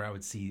 Whenever I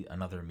would see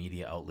another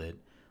media outlet,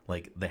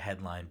 like the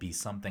headline be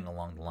something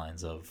along the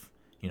lines of,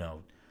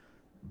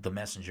 the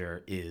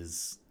Messenger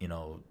is,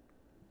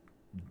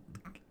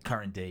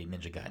 current day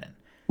Ninja Gaiden.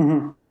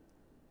 Mm-hmm.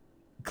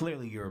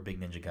 Clearly, you're a big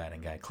Ninja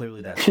Gaiden guy.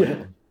 Clearly, that's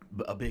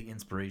a big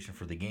inspiration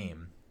for the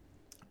game.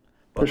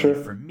 But for sure.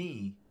 For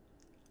me,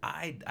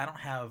 I don't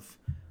have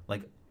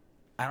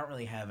I don't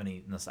really have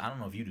any. I don't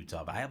know if you do,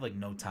 Todd, but I have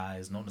no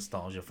ties, no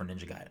nostalgia for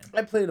Ninja Gaiden.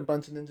 I played a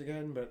bunch of Ninja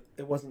Gaiden, but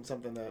it wasn't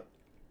something that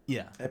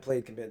Yeah. I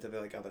played compared to the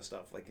other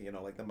stuff, like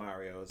the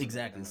Marios.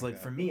 Exactly. It's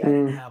for me, I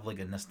didn't have a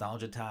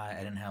nostalgia tie.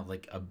 I didn't have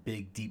a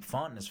big deep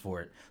fondness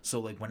for it. So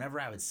whenever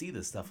I would see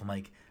this stuff, I'm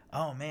like,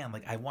 oh man,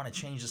 I want to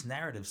change this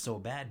narrative so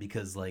bad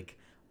because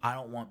I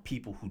don't want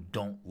people who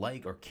don't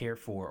like or care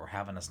for or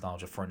have a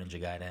nostalgia for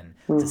Ninja Gaiden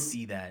to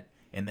see that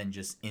and then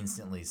just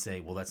instantly say,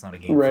 well, that's not a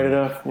game right for me.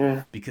 Enough,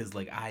 yeah. Because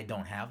I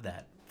don't have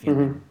that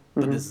feeling.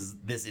 But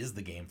this is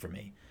the game for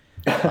me.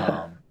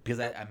 Because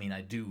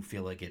I do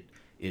feel like it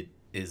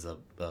is a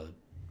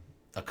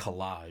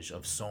collage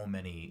of so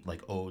many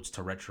odes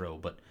to retro,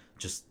 but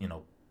just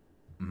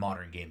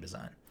modern game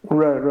design.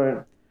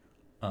 Right.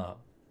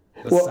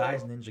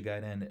 Besides Ninja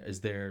Gaiden,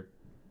 is there?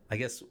 I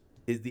guess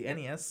is the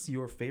NES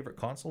your favorite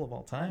console of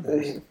all time?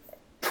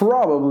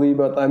 Probably,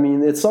 but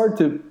it's hard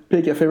to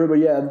pick a favorite. But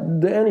yeah,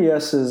 the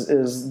NES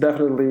is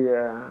definitely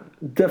a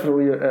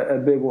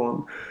big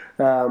one.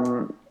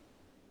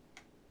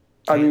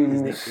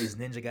 Is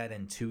Ninja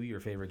Gaiden 2 your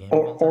favorite game of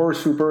all time? Or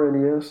Super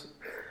NES?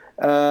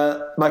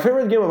 My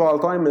favorite game of all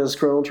time is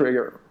Chrono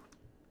Trigger.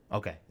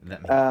 Okay,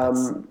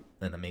 that's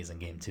an amazing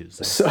game too.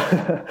 So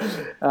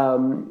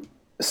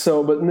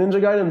but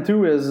Ninja Gaiden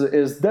 2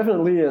 is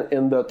definitely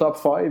in the top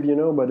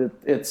 5, but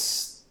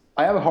it's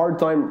I have a hard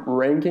time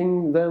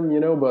ranking them,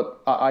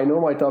 but I know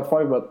my top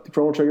 5, but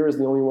Chrono Trigger is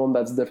the only one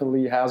that's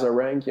definitely has a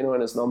rank,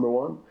 and it's number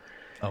 1.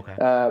 Okay.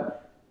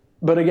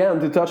 But again,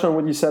 to touch on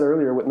what you said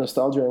earlier with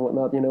nostalgia and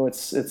whatnot,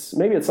 it's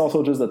maybe it's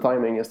also just the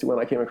timing as to when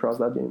I came across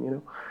that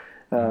game,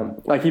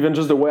 like even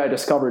just the way I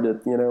discovered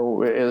it,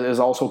 is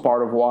also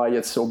part of why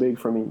it's so big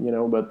for me,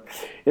 but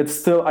it's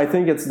still, I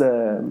think it's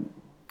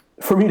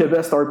for me, the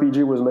best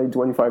RPG was made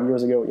 25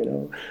 years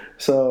ago,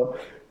 so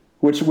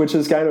which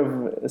is kind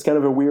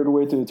of a weird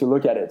way to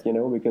look at it,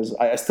 because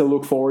I still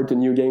look forward to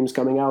new games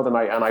coming out and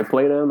I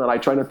play them, and I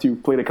try not to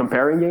play the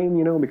comparing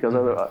game, because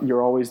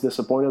you're always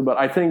disappointed. But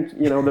I think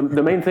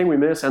the main thing we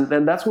miss,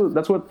 and that's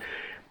what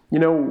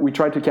we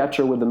try to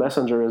capture with The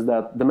Messenger, is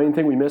that the main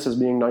thing we miss is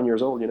being 9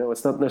 years old.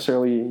 It's not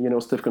necessarily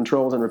stiff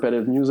controls and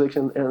repetitive music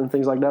and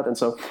things like that. And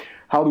so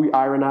how do we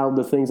iron out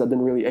the things that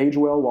didn't really age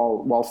well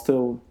while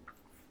still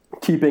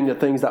keeping the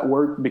things that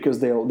work, because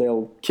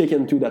they'll kick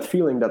into that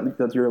feeling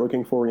that you're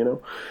looking for,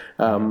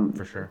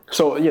 for sure.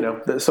 So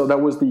so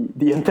that was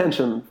the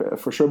intention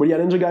for sure. But yeah,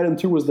 Ninja Gaiden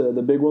 2 was the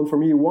big one for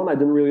me. 1 I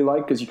didn't really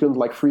like because you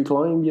couldn't free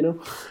climb,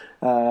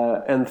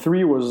 and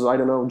 3 was, I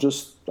don't know, I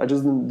just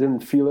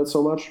didn't feel it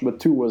so much. But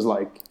 2 was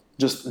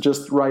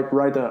just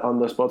right on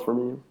the spot for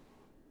me.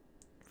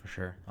 For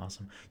sure,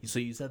 awesome. So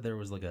you said there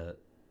was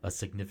a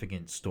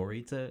significant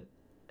story to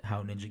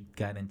how Ninja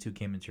Gaiden 2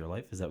 came into your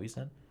life. Is that what you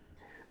said?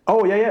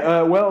 Oh,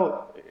 yeah.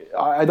 Well,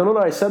 I don't know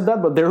that I said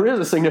that, but there is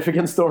a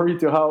significant story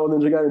to how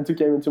Ninja Gaiden 2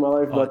 came into my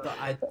life.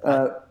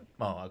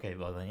 Okay.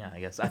 Well, then, yeah, I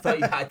guess. I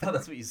thought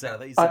that's what you said. I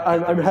thought you said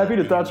I'm happy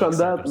to touch on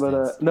that,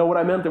 but no, what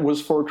I meant, it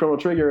was for Chrono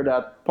Trigger,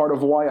 that part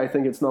of why I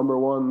think it's number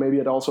 1, maybe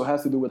it also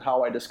has to do with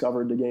how I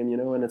discovered the game,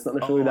 and it's not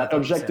necessarily that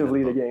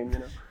objectively the game,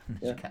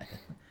 Yeah.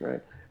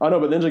 Right. Oh, no,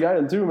 but Ninja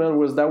Gaiden 2, man,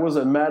 was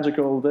a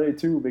magical day,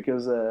 too,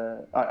 because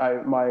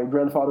my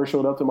grandfather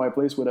showed up to my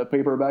place with a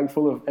paper bag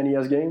full of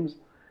NES games.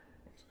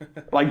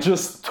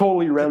 Just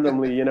totally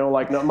randomly,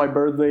 not my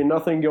birthday,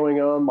 nothing going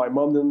on. My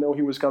mom didn't know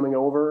he was coming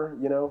over,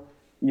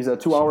 He's a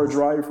 2-hour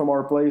drive from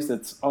our place.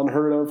 It's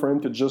unheard of for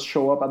him to just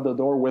show up at the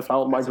door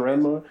without my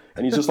grandma.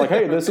 And he's just like,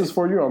 hey, this is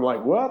for you. I'm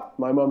like, what?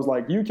 My mom's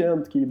like, you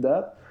can't keep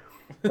that.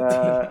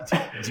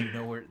 Do you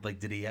know where,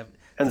 did he have,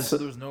 and so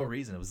there was no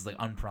reason. It was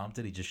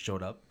unprompted. He just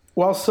showed up.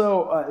 Well,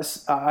 so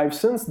I've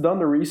since done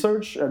the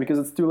research because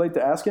it's too late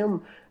to ask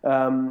him.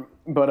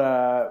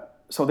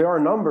 So there are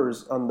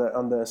numbers on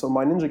the. So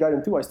my Ninja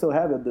Gaiden 2, I still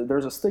have it.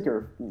 There's a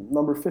sticker,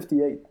 number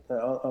 58,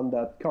 on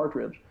that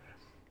cartridge.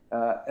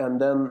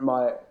 And then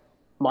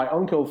my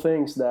uncle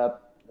thinks that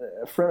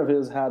a friend of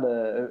his had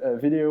a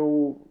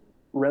video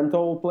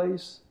rental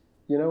place,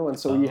 and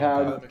so he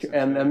had,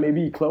 and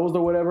maybe he closed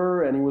or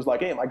whatever, and he was like,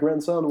 hey, my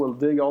grandson will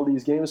dig all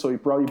these games, so he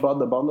probably bought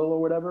the bundle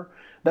or whatever.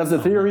 That's the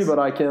theory, but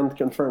I can't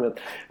confirm it.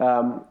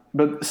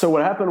 But so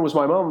what happened was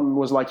my mom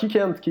was like, you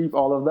can't keep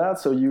all of that,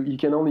 so you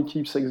can only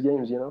keep 6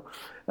 games,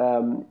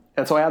 And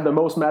so I had the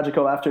most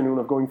magical afternoon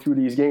of going through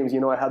these games.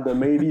 I had the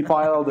maybe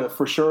pile, the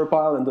for sure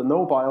pile, and the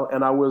no pile,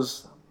 and I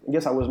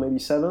guess I was maybe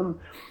 7.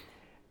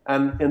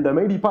 And in the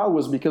maybe pile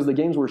was because the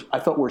games I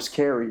thought were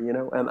scary, and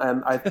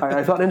I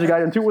thought Ninja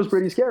Gaiden 2 was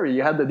pretty scary.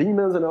 You had the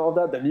demons and all of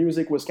that. The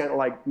music was kind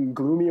of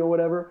gloomy or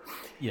whatever.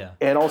 Yeah.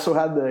 And also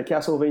had the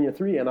Castlevania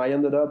 3, and I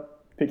ended up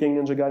picking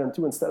Ninja Gaiden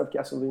 2 instead of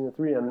Castlevania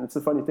 3. And it's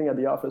a funny thing at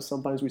the office.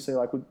 Sometimes we say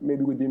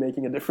maybe we'd be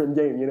making a different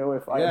game,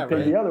 if I had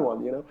picked the other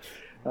one,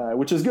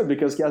 which is good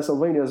because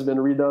Castlevania has been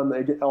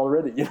redone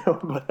already,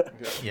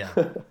 But yeah.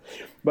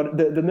 But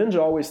the ninja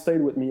always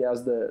stayed with me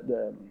as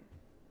the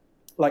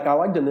I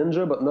like the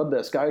ninja, but not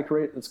the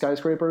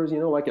skyscrapers,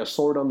 like a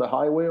sword on the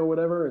highway or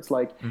whatever. It's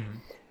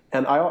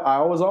and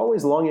I was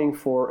always longing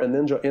for a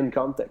ninja in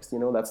context,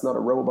 that's not a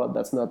robot,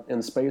 that's not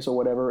in space or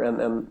whatever.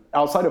 And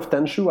outside of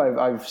Tenchu,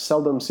 I've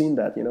seldom seen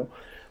that,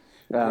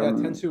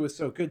 Tenchu was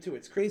so good too.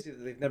 It's crazy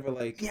that they've never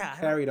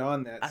carried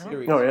on that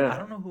series. Oh, yeah. I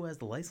don't know who has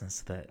the license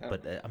to that,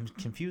 but I'm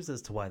confused as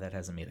to why that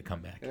hasn't made a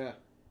comeback. Yeah.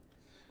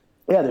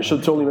 Yeah, they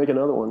should totally make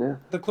another one, yeah.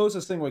 The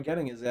closest thing we're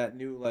getting is that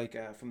new,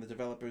 from the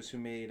developers who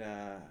made...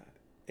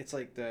 it's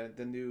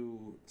the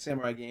new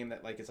samurai game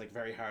that it's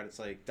very hard. It's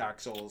like Dark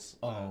Souls.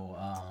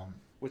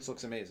 Which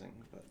looks amazing.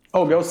 But...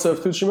 Oh, Ghosts of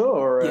Tsushima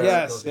or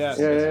yes.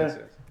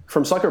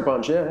 From Sucker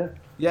Punch, yeah.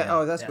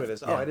 Oh, that's what it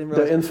is. Oh, I didn't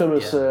realize the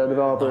infamous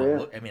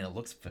developer. It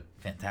looks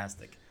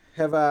fantastic.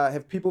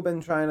 Have people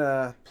been trying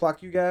to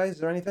pluck you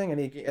guys or anything?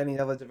 Any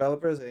other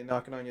developers? Are they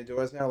knocking on your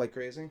doors now like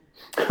crazy?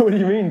 What do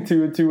you mean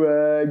to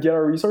get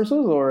our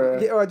resources or?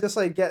 Or just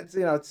get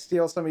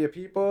steal some of your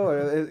people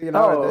or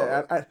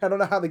I don't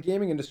know how the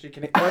gaming industry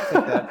can work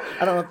like that.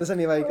 I don't know if there's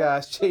any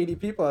shady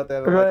people out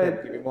there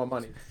that give you more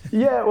money.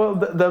 Yeah, well,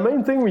 the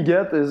main thing we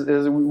get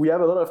is we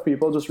have a lot of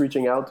people just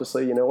reaching out to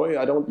say, hey,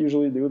 I don't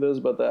usually do this,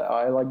 but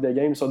I like the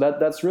game, so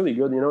that's really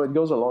good. It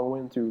goes a long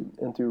way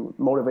into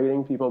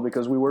motivating people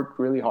because we work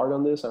really hard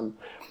on this, and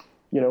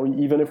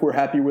even if we're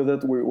happy with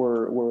it,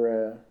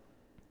 we're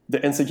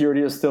the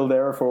insecurity is still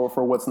there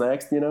for what's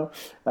next,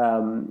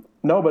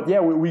 No, but yeah,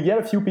 we get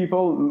a few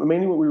people.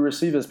 Mainly, what we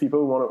receive is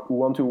people who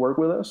want to work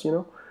with us.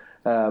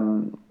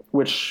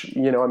 Which I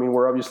mean,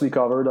 we're obviously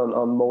covered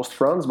on most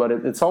fronts, but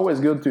it's always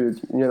good to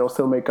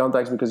still make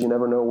contacts because you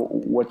never know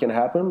what can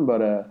happen.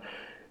 But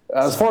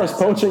as far as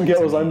poaching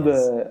goes, what's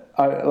that?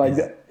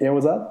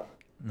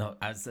 No,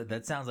 I said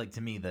that sounds like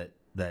to me that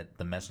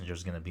the messenger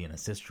is going to be an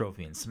assist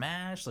trophy in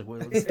Smash. Like,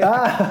 what?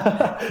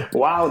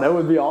 Wow, that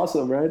would be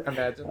awesome, right?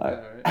 Imagine. Right?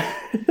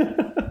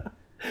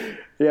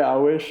 Yeah, I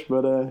wish,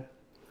 but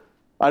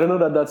I don't know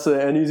that that's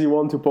an easy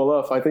one to pull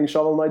off. I think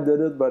Shovel Knight did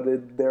it, but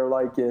they're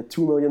like 2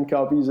 million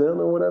copies in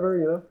or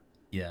whatever,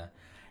 Yeah.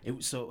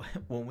 So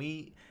when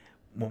we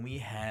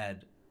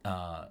had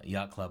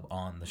Yacht Club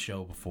on the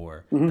show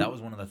before, that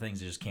was one of the things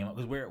that just came up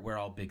because we're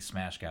all big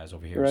Smash guys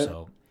over here, right.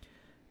 So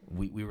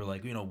we were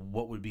like,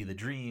 what would be the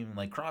dream,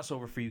 like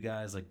crossover for you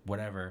guys, like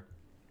whatever,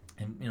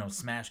 and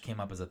Smash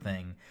came up as a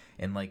thing,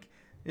 and like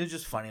it was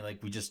just funny,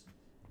 like we just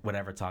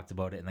whatever talked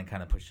about it and then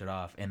kind of pushed it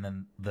off, and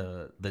then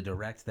the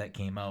direct that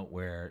came out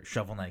where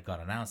Shovel Knight got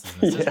announced as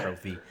an assist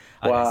trophy,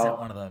 wow. I sent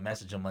one of the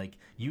message. I'm like,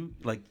 you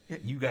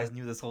guys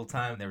knew this whole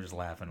time? And they were just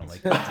laughing. I'm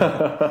like,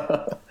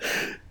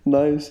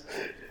 nice.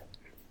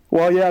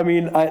 Well, yeah, I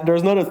mean,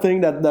 there's not a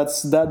thing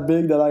that's that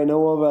big that I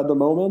know of at the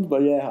moment,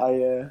 but yeah,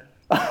 I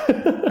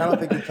don't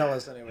think you'd tell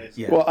us anyways.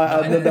 Yeah. Well,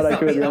 I admit that I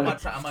could. I'm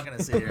not going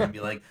to sit here and be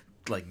like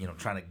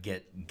trying to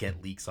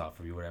get leaks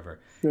off of you, whatever.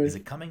 Right. Is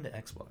it coming to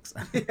Xbox?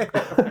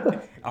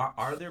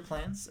 Are there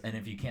plans? And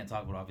if you can't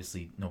talk about,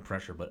 obviously, no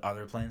pressure, but are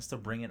there plans to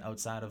bring it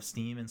outside of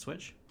Steam and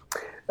Switch?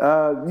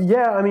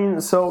 Yeah, I mean,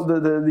 so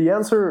the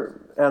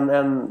answer,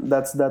 and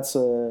that's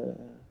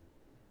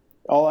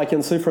all I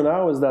can say for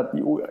now is that,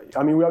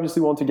 I mean, we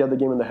obviously want to get the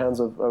game in the hands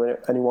of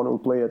anyone who will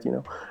play it,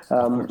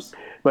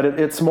 but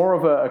it's more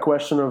of a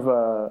question of,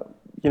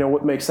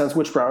 what makes sense,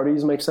 which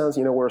priorities make sense.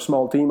 We're a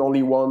small team,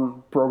 only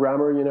one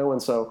programmer,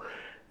 and so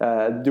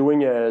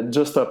doing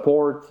just a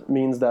port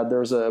means that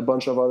there's a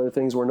bunch of other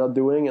things we're not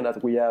doing, and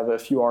that we have a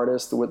few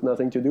artists with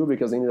nothing to do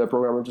because they need a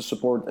programmer to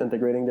support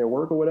integrating their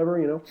work or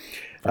whatever, Sure.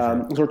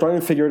 So we're trying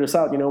to figure this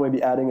out,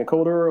 maybe adding a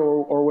coder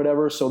or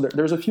whatever. So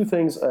there's a few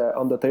things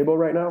on the table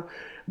right now.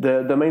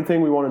 The main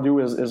thing we want to do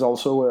is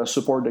also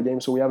support the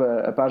game. So we have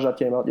a patch that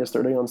came out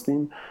yesterday on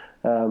Steam.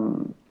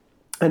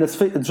 And it's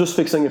just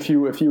fixing a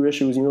few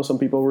issues. Some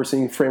people were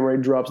seeing frame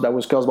rate drops that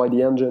was caused by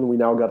the engine. We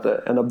now got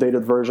an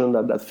updated version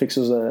that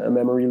fixes a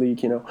memory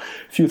leak. A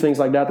few things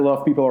like that. A lot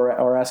of people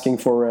are asking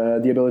for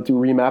the ability to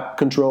remap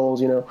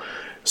controls.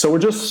 So we're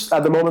just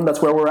at the moment,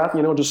 that's where we're at.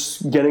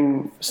 Just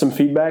getting some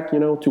feedback.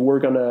 To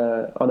work on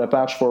a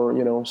patch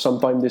for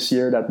sometime this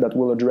year that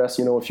will address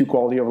a few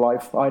quality of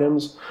life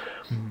items.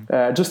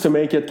 Mm-hmm. Just to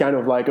make it kind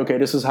of like, okay,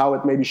 this is how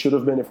it maybe should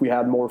have been if we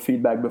had more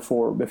feedback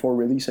before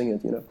releasing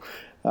it.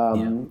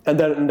 And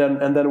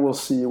then we'll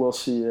see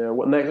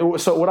what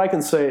next. So what I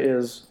can say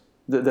is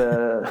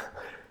the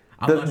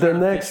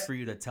next for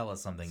you to tell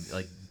us something,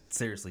 like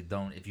seriously,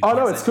 don't. If you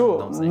no, it's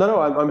cool. No,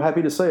 I'm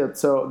happy to say it.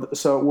 So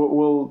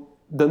we'll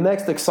the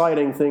next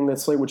exciting thing,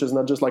 let's say, which is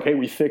not just like, hey,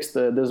 we fixed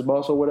this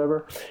bus or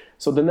whatever.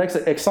 So the next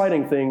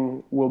exciting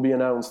thing will be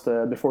announced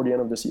before the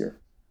end of this year.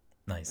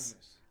 Nice.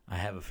 I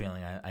have a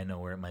feeling I know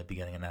where it might be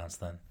getting announced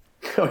then.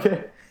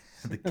 Okay.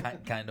 The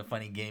kind of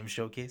funny game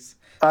showcase.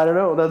 I don't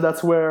know.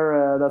 That's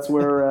where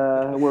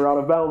we're out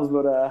of bounds,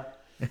 but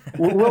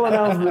we'll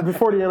announce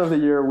before the end of the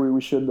year.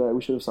 We should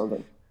have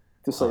something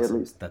to say at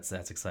least.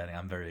 That's exciting.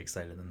 I'm very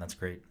excited, and that's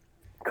great.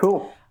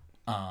 Cool.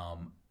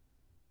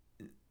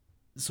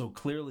 So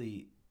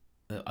clearly,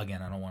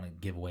 again, I don't want to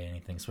give away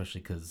anything,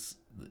 especially because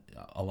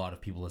a lot of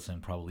people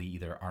listening probably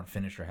either aren't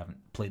finished or haven't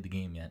played the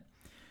game yet.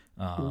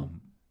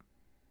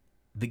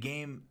 The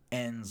game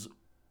ends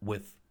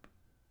with.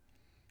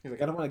 He's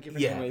like, I don't want to give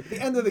it away.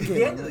 The end of the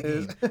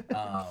game.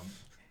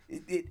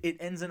 It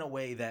ends in a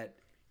way that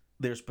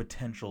there's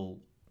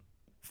potential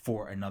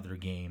for another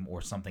game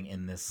or something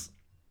in this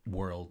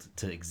world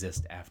to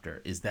exist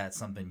after. Is that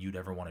something you'd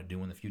ever want to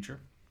do in the future?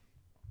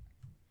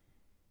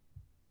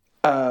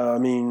 I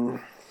mean,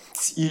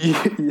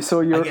 so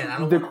you're again. I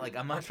don't want to, like.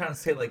 I'm not trying to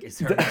say like it's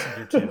her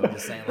Messenger 2. I'm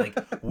just saying like,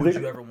 would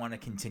you ever want to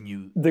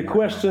continue? The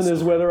question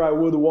is whether I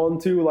would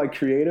want to, like,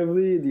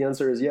 creatively. The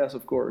answer is yes,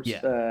 of course.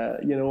 Yeah.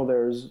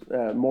 There's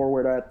more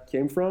where that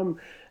came from.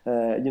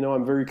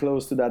 I'm very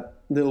close to that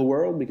little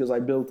world because I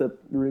built it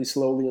really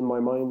slowly in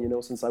my mind.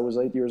 Since I was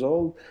 8 years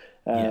old.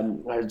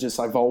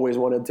 I've always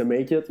wanted to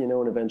make it,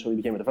 and eventually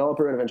became a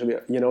developer, and eventually,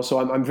 so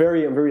I'm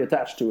very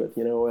attached to it,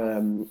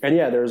 and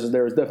yeah, there's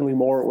definitely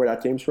more where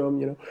that came from,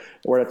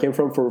 where that came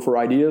from for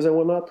ideas and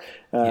whatnot.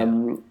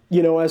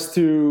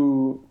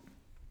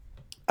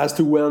 As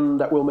to when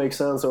that will make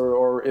sense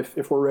or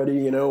if we're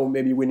ready,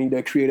 maybe we need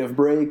a creative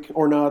break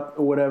or not,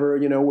 or whatever,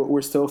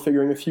 we're still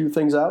figuring a few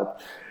things out.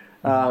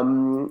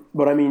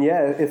 But I mean,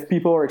 yeah, if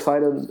people are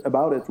excited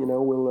about it,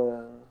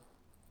 we'll,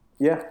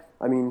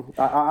 I mean,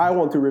 I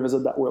want to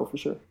revisit that world for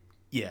sure.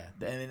 Yeah,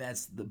 I mean,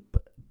 that's the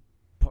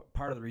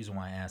part of the reason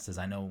why I asked is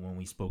I know when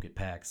we spoke at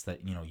PAX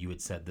that you had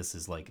said this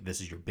is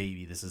your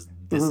baby, this is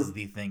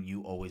the thing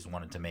you always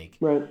wanted to make.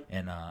 Right.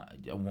 And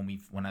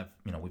when I've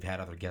we've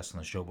had other guests on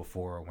the show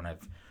before, or when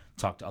I've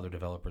talked to other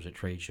developers at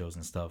trade shows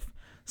and stuff,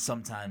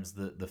 sometimes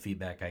the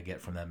feedback I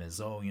get from them is,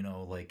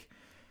 like,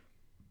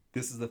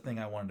 this is the thing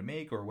I wanted to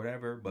make or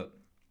whatever, but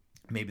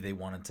maybe they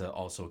wanted to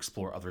also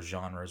explore other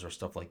genres or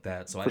stuff like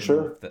that. So I didn't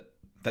know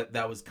if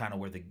that was kind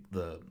of where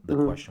the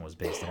question was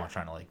based. I'm not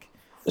trying to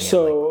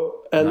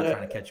I'm not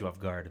trying to catch you off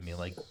guard and be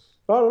like,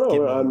 I don't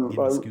know. give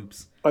me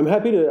scoops. I'm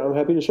happy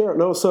to share.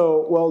 No,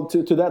 so well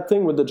to that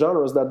thing with the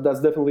genres,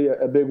 that's definitely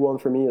a big one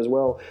for me as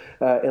well.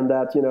 In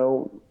that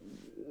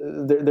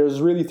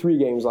there's really 3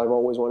 games I've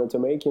always wanted to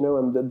make,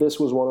 and this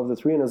was one of the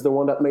 3, and it's the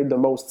one that made the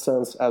most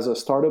sense as a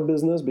startup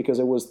business because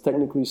it was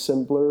technically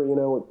simpler.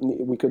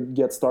 We could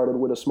get started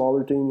with a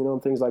smaller team,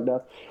 and things like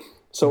that.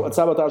 So at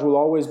Sabotage, we'll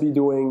always be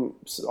doing,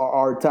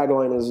 our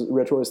tagline is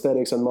retro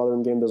aesthetics and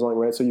modern game design,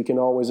 right? So you can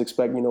always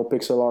expect,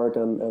 pixel art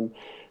and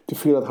to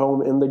feel at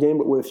home in the game,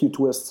 but with a few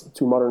twists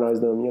to modernize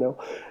them,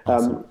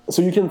 Awesome.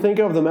 So you can think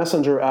of the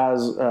Messenger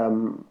as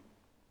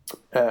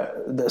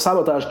the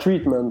Sabotage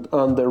treatment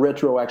on the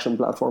retro action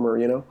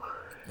platformer,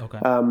 Okay.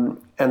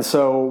 And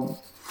so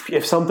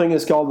if something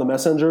is called the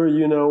Messenger,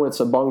 it's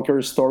a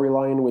bonkers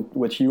storyline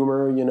with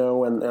humor,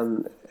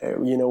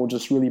 and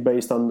just really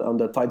based on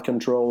the tight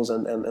controls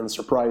and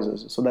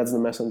surprises. So that's the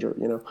Messenger,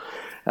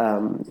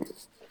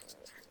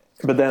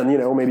 But then,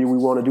 maybe we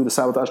want to do the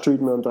Sabotage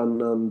treatment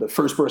on the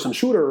first-person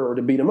shooter or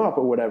the beat 'em up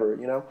or whatever,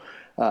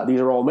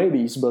 These are all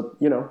maybes, but,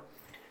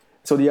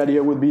 So the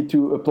idea would be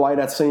to apply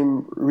that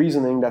same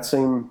reasoning, that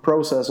same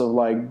process of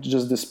like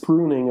just this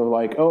pruning of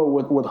like,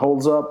 what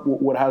holds up,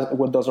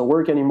 what doesn't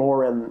work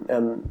anymore,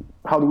 and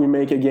how do we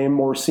make a game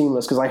more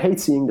seamless? Because I hate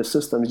seeing the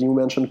systems. You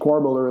mentioned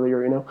Quarble earlier,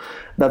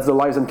 that's the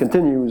lives and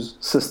continues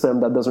system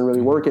that doesn't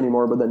really work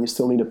anymore, but then you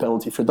still need a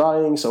penalty for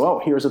dying. So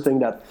here's a thing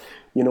that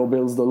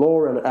builds the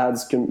lore and adds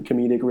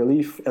comedic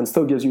relief and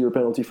still gives you your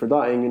penalty for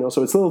dying.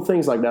 So it's little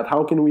things like that.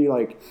 How can we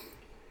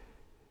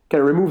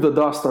kind of remove the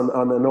dust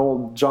on an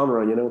old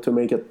genre, to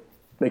make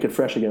it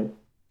fresh again?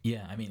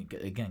 Yeah, I mean,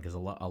 again, because a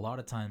lot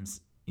of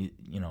times,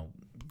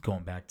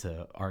 going back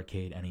to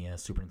arcade,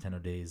 NES, Super Nintendo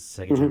days,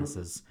 Sega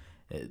Genesis,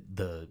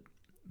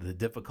 the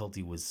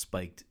difficulty was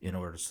spiked in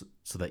order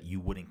so that you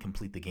wouldn't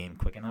complete the game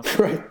quick enough.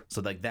 Right.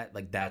 So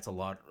that's a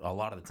lot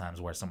of the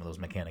times where some of those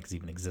mechanics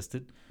even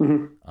existed.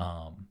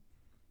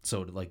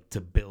 So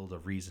to build a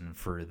reason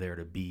for there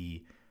to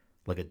be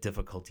like a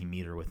difficulty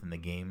meter within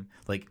the game,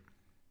 like.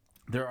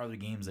 There are other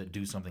games that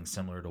do something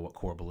similar to what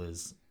Quarble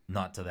is,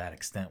 not to that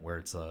extent where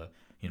it's a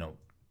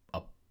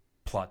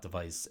plot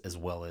device as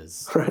well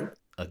as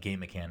a game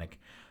mechanic.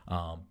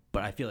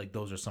 But I feel like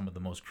those are some of the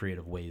most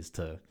creative ways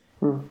to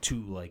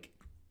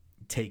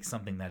take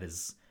something that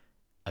is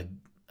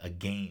a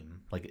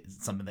game, like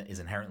something that is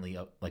inherently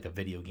like a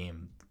video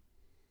game,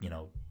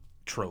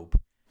 trope,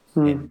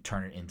 and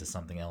turn it into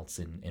something else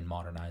and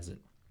modernize it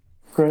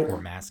or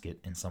mask it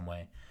in some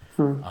way.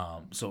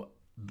 So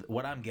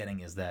what I'm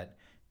getting is that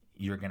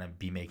you're going to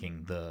be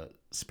making the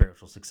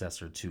spiritual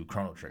successor to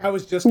Chrono Trigger. I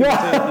was just going to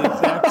say the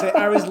exact same.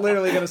 I was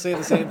literally going to say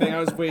the same thing. I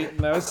was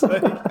waiting. I was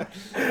like...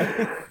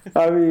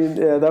 I mean,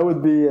 yeah, that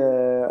would be...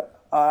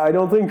 I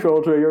don't think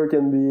Chrono Trigger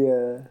can be...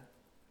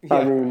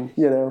 I mean,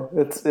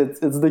 it's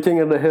the king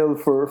of the hill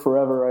for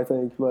forever, I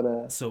think.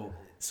 But so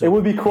it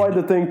would be quite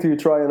the thing to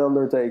try and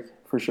undertake,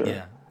 for sure.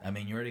 Yeah. I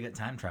mean, you already got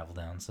time travel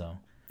down, so...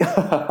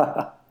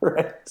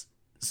 Right.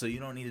 So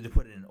you don't need to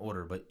put it in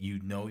order, but you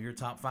know your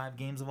top 5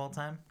 games of all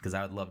time? Because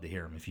I would love to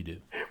hear them if you do.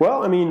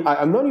 Well, I mean,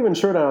 I'm not even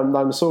sure that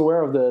I'm so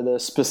aware of the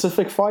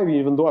specific 5,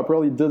 even though I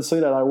probably did say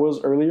that I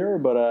was earlier,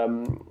 but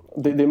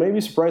they may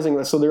be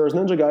surprising. So there's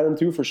Ninja Gaiden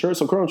 2 for sure.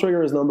 So Chrono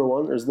Trigger is number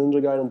 1. There's Ninja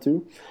Gaiden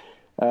 2.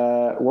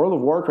 World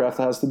of Warcraft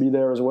has to be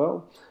there as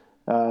well.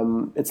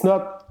 It's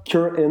not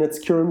in its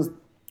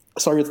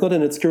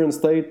current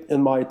state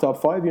in my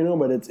top 5,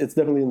 but it's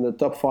definitely in the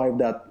top 5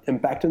 that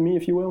impacted me,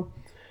 if you will.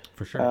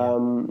 For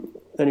sure.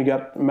 Then you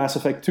got Mass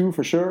Effect 2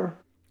 for sure.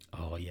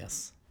 Oh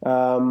yes,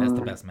 that's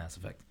the best Mass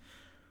Effect.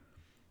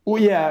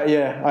 Well,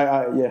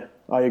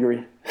 I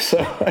agree.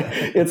 So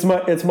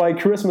it's my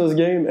Christmas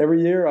game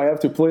every year. I have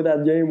to play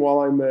that game while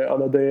I'm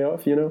on a day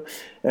off,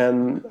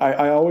 And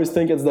I always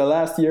think it's the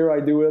last year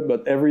I do it,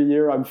 but every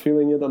year I'm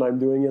feeling it and I'm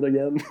doing it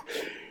again.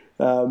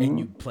 And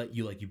you play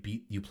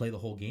the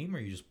whole game, or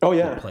you just play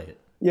it?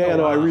 Yeah,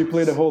 I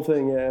replay the whole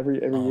thing every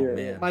year.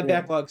 Man. My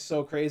backlog's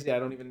so crazy, I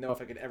don't even know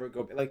if I could ever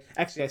go...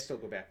 actually, I still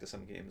go back to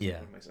some games. Yeah.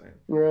 What am I saying?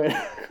 Right.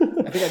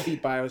 I think I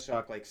beat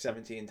BioShock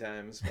 17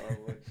 times,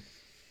 probably.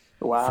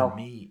 Wow.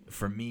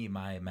 For me,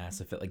 my Mass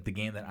Effect, the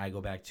game that I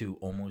go back to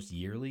almost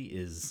yearly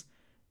is...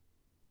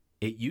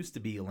 It used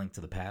to be A Link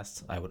to the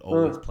Past. I would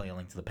always play A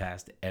Link to the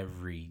Past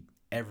every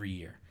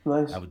year.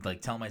 Nice. I would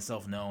tell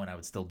myself no, and I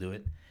would still do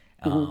it.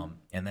 And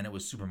then it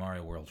was Super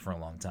Mario World for a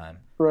long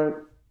time. Right.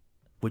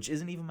 Which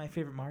isn't even my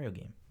favorite Mario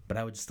game, but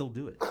I would still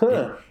do it.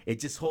 It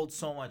just holds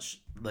so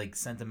much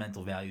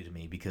sentimental value to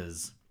me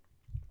because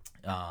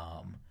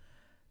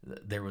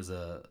there was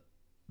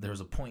there was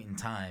a point in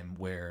time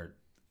where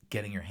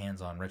getting your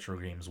hands on retro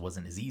games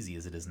wasn't as easy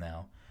as it is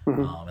now,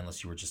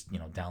 unless you were just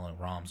downloading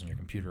ROMs on your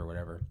computer or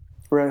whatever.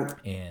 Right.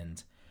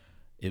 And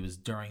it was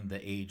during the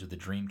age of the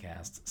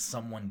Dreamcast.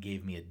 Someone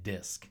gave me a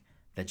disc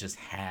that just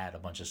had a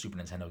bunch of Super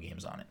Nintendo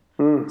games on it.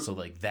 So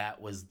like that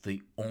was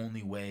the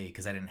only way,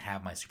 because I didn't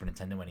have my Super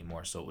Nintendo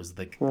anymore. So it was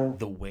like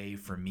the way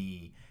for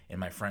me and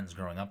my friends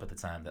growing up at the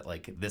time that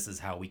like this is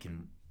how we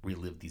can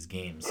relive these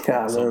games.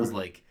 Yeah, so man. it was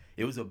like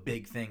it was a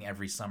big thing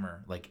every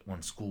summer. Like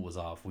when school was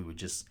off, we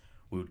would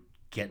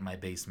get in my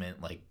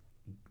basement, like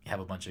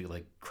have a bunch of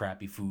like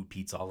crappy food,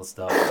 pizza, all the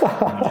stuff,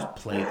 and we just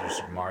play through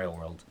Super Mario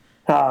World.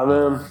 Ah,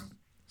 man.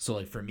 So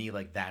like for me,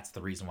 like that's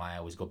the reason why I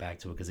always go back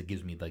to it, because it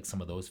gives me like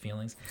some of those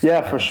feelings.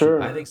 Yeah, for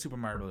sure. I think Super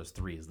Mario Bros.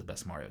 3 is the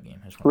best Mario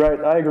game. Right,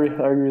 I agree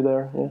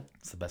there. Yeah.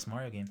 It's the best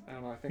Mario game. I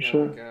don't know. I think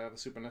Sure. I like the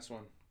Super NES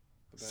one.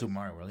 Super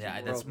Mario World. Yeah,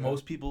 Super that's World, yeah.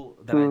 most people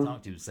that I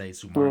talk to say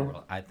Super Mario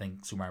World. I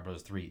think Super Mario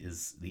Bros. 3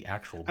 is the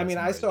actual best I mean,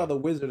 I Mario saw game. The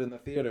Wizard in the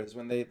theaters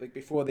when they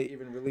before they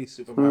even released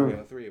Super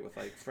Mario 3 with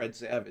like Fred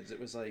Savage. It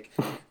was like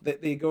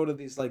they go to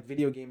these like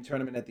video game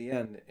tournament at the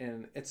end,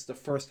 and it's the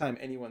first time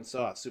anyone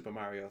saw Super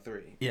Mario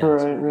 3. Yeah.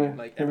 Right, And right.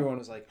 like everyone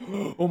was like,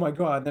 "Oh my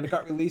god!" And then it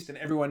got released, and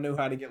everyone knew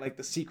how to get like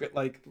the secret,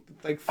 like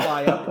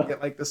fly up and get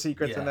like the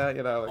secrets and that,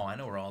 Oh, Like, I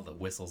know where all the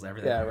whistles,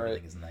 everything, Yeah, everything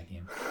right. is in that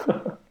game.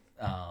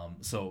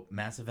 So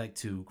Mass Effect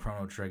 2,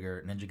 Chrono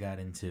Trigger, Ninja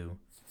Gaiden 2.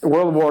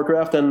 World of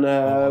Warcraft and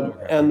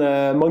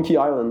Warcraft. Monkey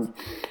Island,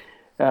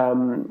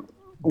 The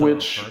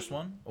which first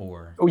one,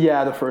 or oh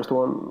yeah, the first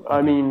one.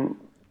 I mean,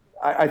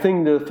 I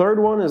think the third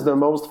one is the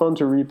most fun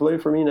to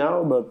replay for me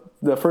now, but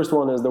the first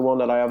one is the one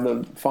that I have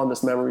the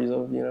fondest memories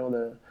of.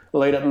 The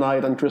late at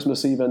night on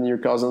Christmas Eve, and your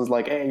cousin's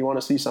like, "Hey, you want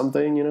to see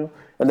something?"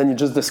 And then you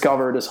just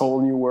discover this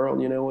whole new world,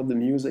 with the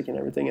music and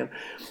everything. And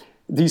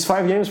these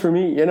 5 games for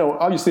me,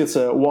 obviously it's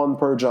a one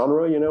per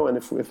genre, and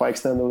if I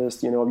extend the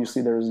list,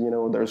 obviously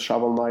there's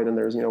Shovel Knight and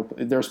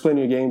there's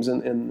plenty of games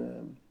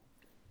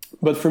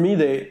but for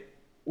me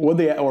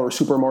or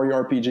Super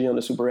Mario RPG on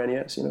the Super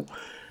NES,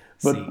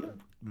 But see,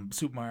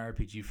 Super Mario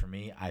RPG for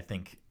me, I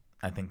think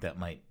that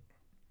might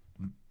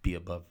be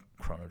above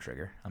Chrono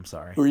Trigger. I'm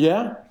sorry.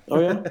 yeah, oh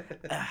yeah,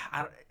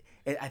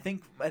 I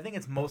think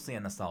it's mostly a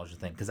nostalgia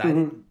thing, because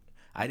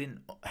I didn't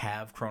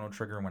have Chrono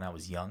Trigger when I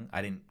was young.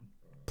 I didn't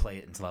play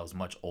it until I was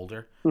much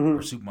older.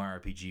 Where Super Mario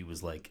RPG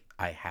was like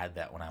I had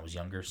that when I was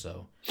younger,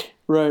 so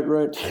right.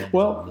 there's a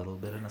Well, little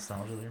bit of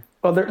nostalgia there.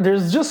 well,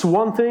 there's just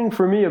one thing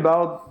for me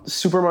about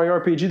Super Mario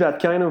RPG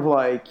that kind of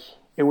like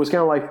it was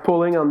kind of like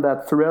pulling on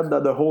that thread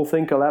that the whole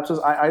thing collapses.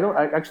 I don't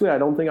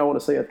think I want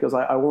to say it because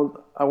I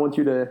want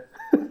you to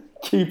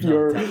keep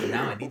your.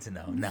 Now I need to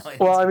know.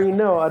 Well, I mean,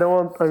 no, I don't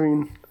want. I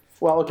mean,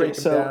 well, okay, break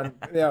him so down.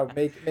 Yeah,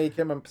 make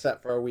him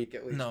upset for a week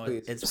at least, No,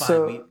 please. it's fine.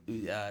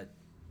 So-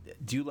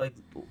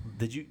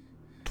 Did you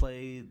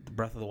play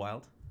Breath of the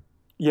Wild?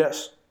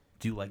 yes.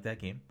 Do you like that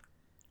game?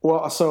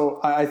 Well, so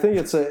I think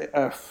it's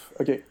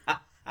okay.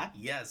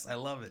 Yes, I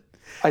love it.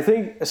 I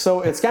think so.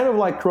 It's kind of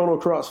like Chrono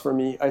Cross for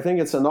me. I think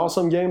it's an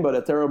awesome game, but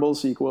a terrible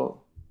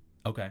sequel.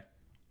 Okay.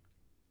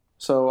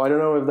 So I don't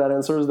know if that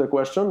answers the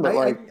question, but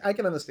I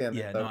can understand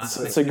Yeah, that. no, That's-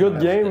 it's a good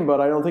game, but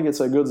I don't think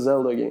it's a good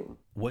Zelda game.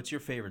 What's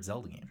your favorite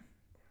Zelda game?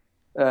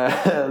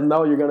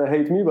 Now you're gonna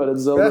hate me, but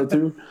it's Zelda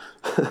 2.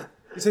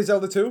 You say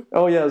Zelda 2?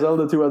 Oh yeah,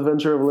 Zelda 2: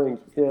 Adventure of Link.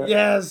 Yeah,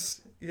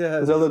 Yes.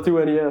 Zelda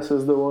 2 NES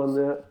is the one.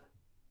 Yeah.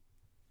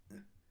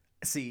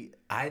 See,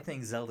 I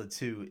think Zelda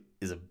 2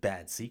 is a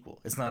bad sequel.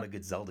 It's not a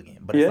good Zelda game,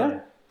 but it's not Yeah?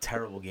 a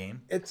terrible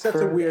game. It's such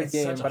a weird It's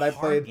game, such a but I hard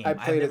played game. I I've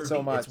played never it so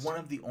beat- much. It's one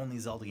of the only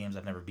Zelda games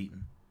I've never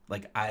beaten.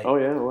 Like Oh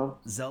yeah. Well.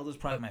 Zelda's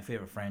probably my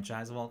favorite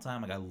franchise of all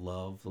time. Like I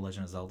love The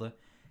Legend of Zelda.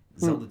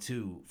 Zelda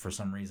 2, for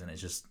some reason,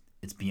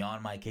 it's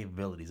beyond my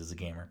capabilities as a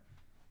gamer.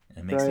 And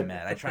it makes me Right.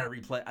 mad. I try to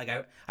replay.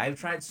 Like I've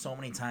tried so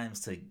many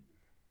times to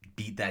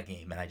beat that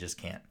game, and I just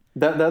can't.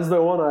 That's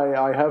the one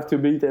I have to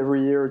beat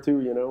every year too.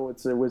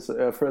 It's with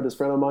this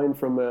friend of mine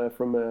from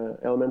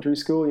elementary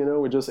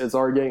school. It's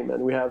our game,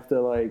 and we have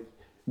to like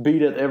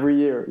beat it every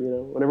year.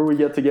 Whenever we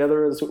get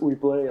together, that's what we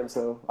play. And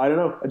so I don't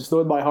know. I just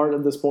know it by heart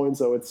at this point.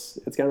 So it's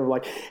kind of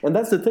like, and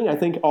that's the thing. I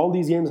think all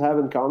these games have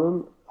in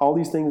common. All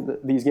these things,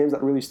 these games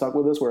that really stuck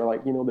with us, were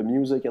like the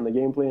music and the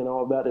gameplay and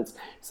all of that. It's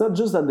not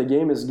just that the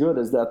game is good;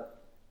 it's that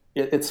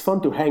it's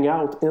fun to hang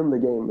out in the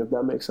game, if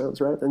that makes sense,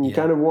 right? And you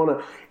kind of want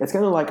to, it's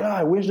kind of like,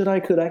 I wish that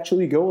I could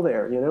actually go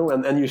there,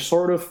 and you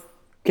sort of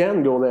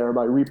can go there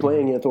by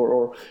replaying it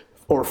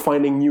or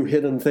finding new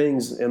hidden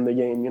things in the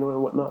game,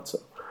 and whatnot. So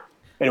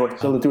anyway,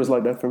 Zelda 2 is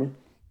like that for me.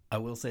 I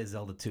will say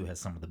Zelda 2 has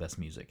some of the best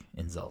music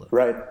in Zelda.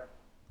 Right.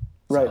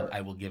 So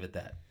I will give it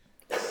that.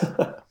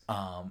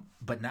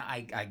 But now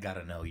I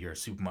gotta know your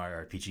Super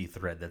Mario RPG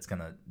thread that's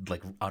gonna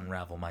like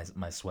unravel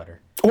my sweater.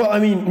 Well, I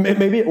mean,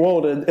 maybe it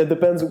won't. It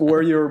depends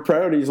where your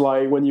priorities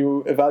lie when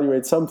you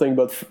evaluate something.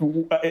 But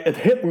it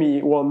hit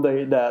me one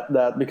day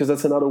that because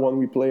that's another one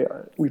we play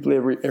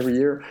every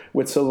year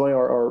with Sylvain,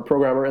 our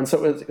programmer. And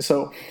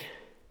so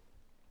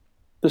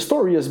the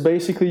story is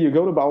basically you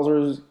go to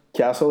Bowser's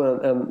castle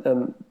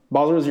and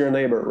Bowser is your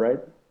neighbor, right?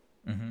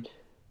 Mm-hmm.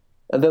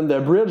 And then the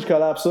bridge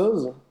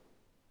collapses,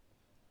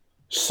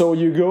 So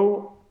you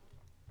go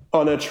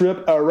on a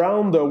trip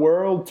around the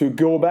world to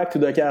go back to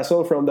the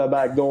castle from the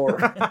back door.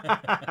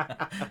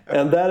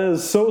 And that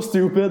is so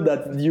stupid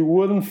that you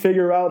wouldn't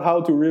figure out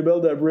how to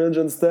rebuild a bridge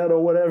instead or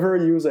whatever,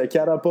 use a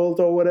catapult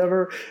or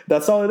whatever.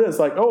 That's all it is.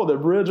 Like, oh, the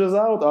bridge is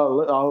out,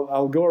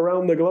 I'll go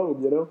around the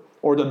globe, you know?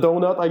 Or the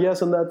donut, I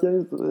guess,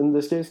 in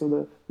this case of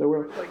the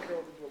world.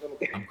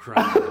 I'm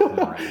crying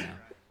right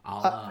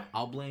now.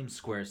 I'll blame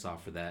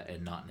Squaresoft for that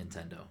and not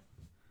Nintendo.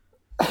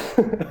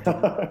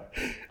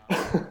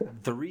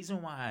 The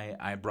reason why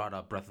I brought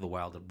up Breath of the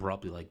Wild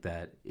abruptly like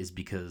that is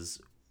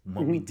because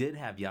when we did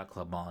have Yacht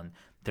Club on,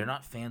 they're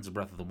not fans of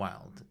Breath of the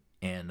Wild.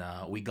 And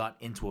we got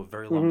into a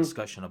very long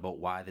discussion about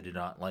why they did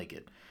not like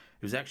it.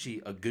 It was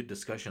actually a good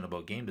discussion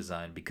about game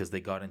design because they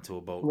got into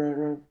about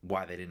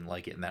why they didn't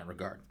like it in that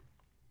regard.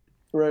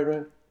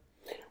 Right.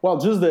 Well,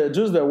 just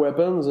the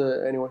weapons,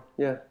 anyway,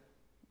 yeah.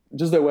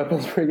 Just the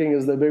weapons breaking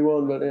is the big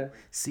one, but yeah.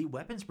 See,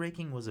 weapons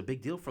breaking was a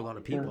big deal for a lot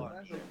of people.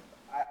 Yeah.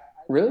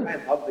 Really?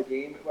 I love the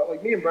game. Well,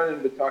 like me and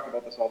Brendan would talk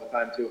about this all the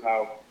time too.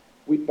 How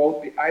we'd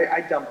both be. I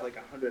dumped like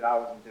 100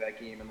 hours into that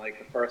game in like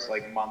the first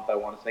like month. I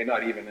want to say,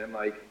 not even. And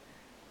like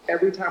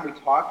every time we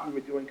talked, we were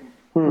doing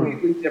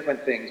completely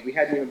different things. We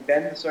hadn't even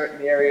been to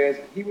certain areas.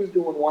 He was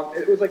doing one.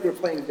 It was like we were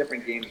playing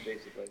different games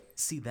basically.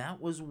 See,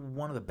 that was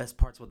one of the best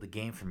parts about the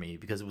game for me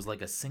because it was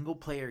like a single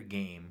player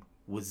game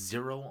with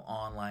zero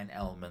online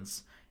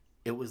elements.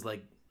 It was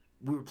like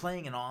we were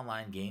playing an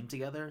online game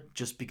together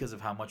just because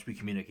of how much we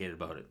communicated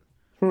about it.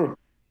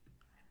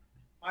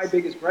 My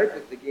biggest gripe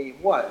with the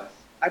game was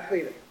I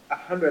played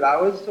 100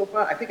 hours so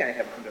far. I think I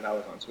have 100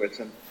 hours on Switch,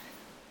 and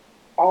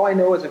all I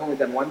know is I've only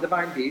done one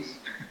Divine Beast.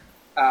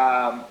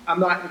 I'm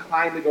not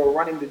inclined to go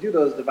running to do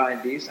those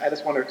Divine Beasts. I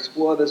just want to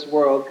explore this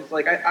world because,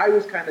 like, I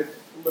was kind of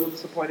a little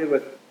disappointed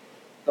with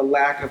the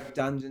lack of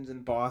dungeons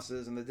and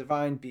bosses, and the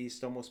Divine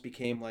Beast almost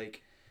became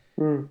like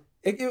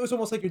it was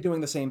almost like you're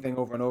doing the same thing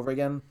over and over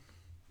again.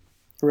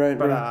 Right.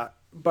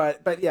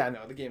 But yeah,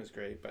 no, the game is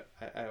great. But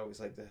I always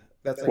like to.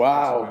 That's like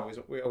wow.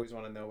 We always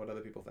want to know what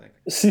other people think.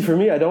 See, for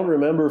me, I don't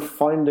remember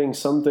finding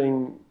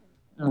something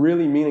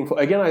really meaningful.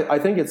 Again, I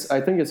think it's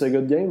a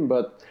good game,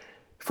 but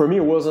for me,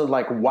 it wasn't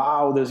like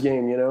wow, this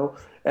game, you know.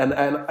 And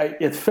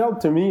it felt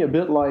to me a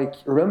bit like,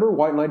 remember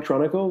White Knight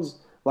Chronicles?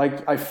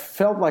 Like I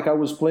felt like I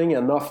was playing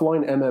an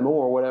offline MMO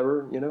or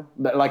whatever, you know.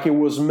 Like it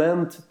was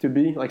meant to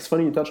be. Like it's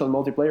funny you touch on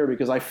multiplayer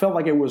because I felt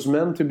like it was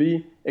meant to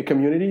be a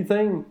community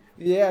thing.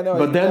 Yeah, no.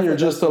 But then you're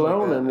just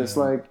alone, and it's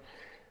like.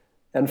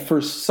 And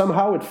for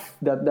somehow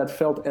that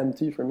felt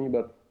empty for me,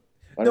 but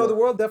no, the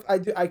world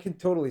I can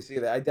totally see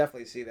that. I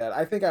definitely see that.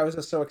 I think I was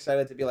just so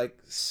excited to be like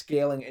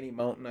scaling any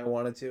mountain I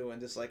wanted to,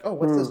 and just like, oh,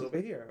 what's this over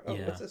here? Oh,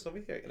 what's this over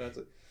here? You know,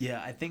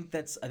 yeah, I think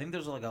there's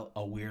like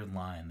a weird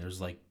line. There's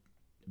like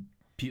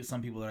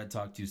some people that I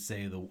talk to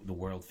say the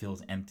world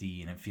feels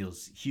empty and it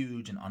feels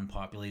huge and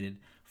unpopulated.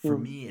 For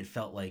me, it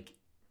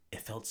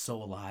felt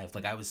so alive.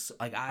 Like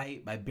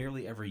I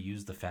barely ever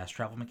used the fast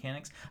travel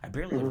mechanics. I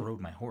barely ever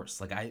rode my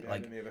horse.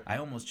 I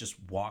almost just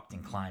walked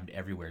and climbed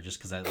everywhere just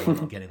because I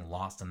loved getting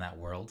lost in that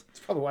world. That's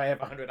probably why I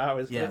have 100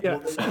 hours. Yeah.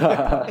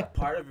 Well,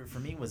 part of it for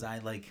me was I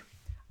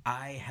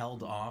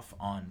held off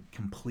on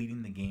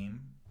completing the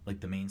game, like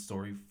the main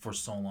story, for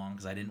so long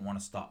because I didn't want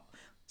to stop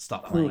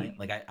playing it.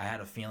 Like I had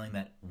a feeling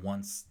that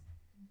once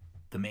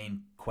the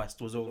main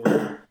quest was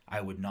over, I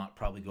would not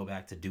probably go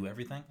back to do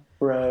everything.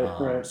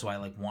 Right. So I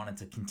wanted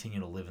to continue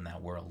to live in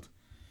that world.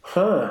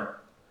 Huh.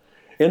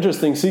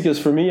 Interesting. See, because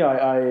for me,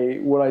 I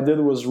what I did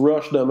was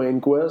rush the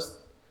main quest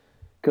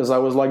because I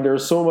was like,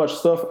 there's so much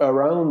stuff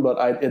around, but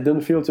it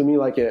didn't feel to me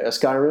like a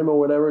Skyrim or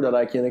whatever that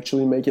I can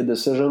actually make a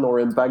decision or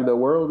impact the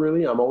world.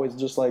 Really, I'm always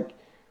just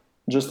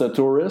a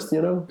tourist,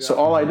 you know. Yeah. So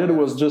all I did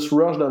was just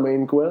rush the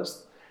main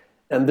quest.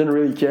 And didn't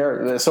really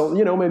care. So,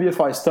 you know, maybe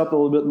if I stopped a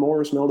little bit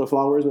more, smelled the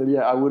flowers, maybe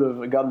I would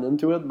have gotten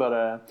into it. But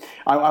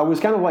I was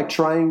kind of like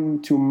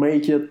trying to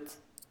make it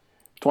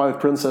Twilight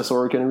Princess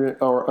or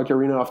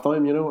Ocarina of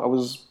Time, you know. I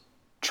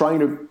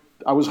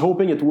was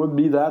hoping it would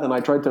be that, and I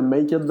tried to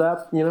make it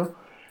that, you know.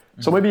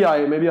 So maybe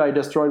I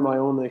destroyed my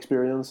own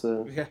experience.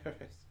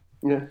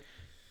 Yeah.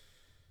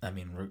 I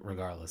mean,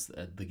 regardless,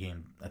 the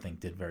game, I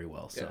think, did very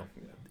well. So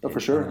Oh, for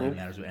sure. It really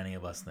matters what any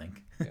of us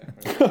think.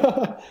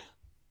 Yeah.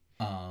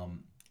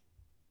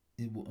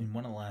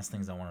 One of the last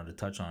things I wanted to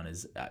touch on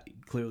is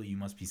clearly you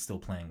must be still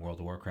playing World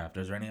of Warcraft.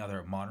 Is there any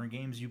other modern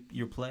games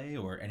you play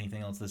or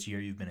anything else this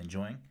year you've been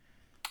enjoying?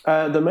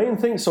 The main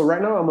thing, so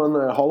right now I'm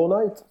on Hollow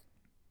Knight.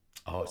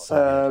 Oh,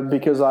 so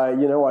because I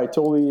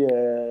totally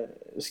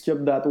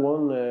skipped that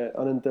one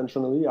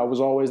unintentionally. I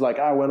was always like,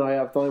 when I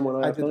have time,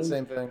 I did the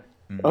same thing.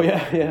 Mm-hmm. Oh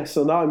yeah.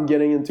 So now I'm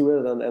getting into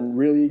it and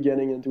really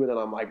getting into it, and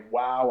I'm like,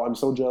 wow, I'm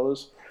so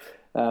jealous.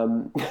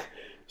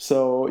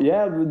 So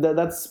yeah,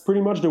 that's pretty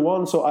much the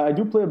one. So I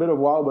do play a bit of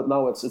WoW, but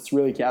now it's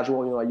really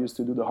casual. You know, I used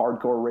to do the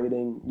hardcore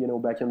raiding, you know,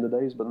 back in the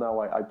days, but now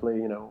I play,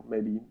 you know,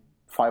 maybe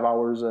 5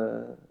 hours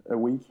a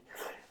week.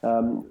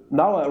 Right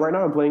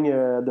now I'm playing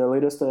the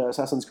latest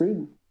Assassin's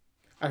Creed.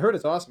 I heard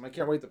it's awesome. I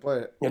can't wait to play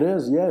it. It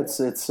is, yeah.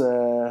 It's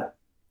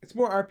It's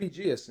more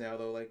RPG-ish now,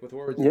 though, like with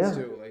Origins,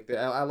 too. Like,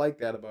 I like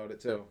that about it,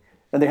 too.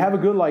 And they have a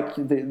good, like,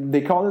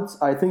 they call it,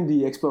 I think,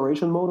 the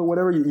exploration mode or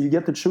whatever. You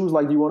get to choose,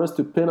 like, do you want us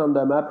to pin on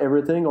the map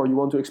everything, or you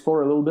want to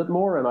explore a little bit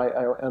more? And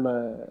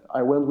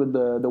I went with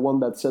the one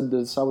that said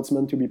this is how it's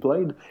meant to be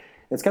played.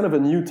 It's kind of a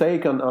new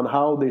take on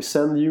how they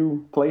send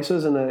you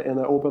places in an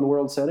open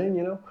world setting,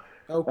 you know?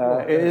 Oh,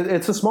 cool.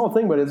 It's a small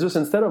thing, but it's just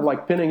instead of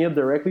like pinning it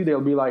directly,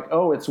 they'll be like,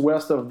 oh, it's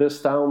west of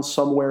this town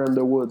somewhere in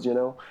the woods, you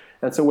know?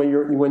 And so when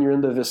you're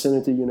in the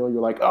vicinity, you know,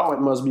 you're like, oh, it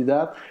must be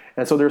that.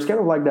 And so there's kind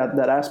of like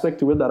that aspect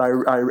to it that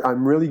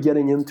I'm really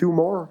getting into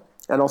more.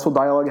 And also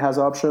dialogue has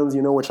options,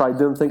 you know, which I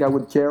didn't think I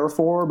would care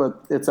for,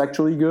 but it's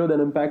actually good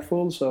and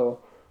impactful. So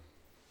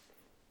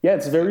yeah,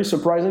 it's very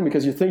surprising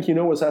because you think you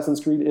know what Assassin's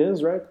Creed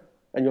is, right?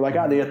 And you're like,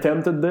 they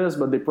attempted this,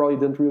 but they probably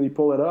didn't really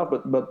pull it off.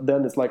 But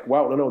then it's like,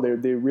 wow, no,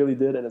 they really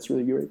did, and it's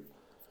really great.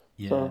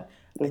 Yeah. So,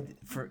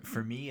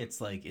 For me,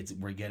 it's like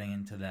we're getting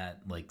into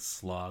that like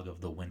slog of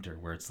the winter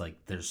where it's like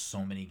there's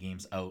so many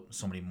games out,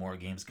 so many more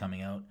games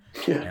coming out,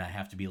 and I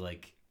have to be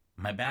like,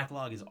 my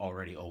backlog is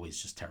already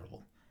always just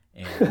terrible,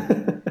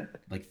 and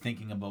like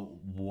thinking about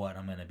what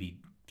I'm gonna be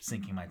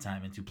sinking my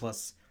time into.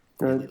 Plus,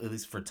 at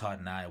least for Todd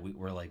and I,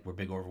 we're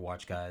big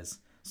Overwatch guys.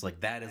 So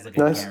like that is like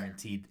a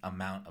guaranteed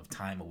amount of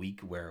time a week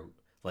where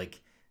like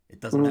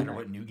it doesn't matter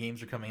what new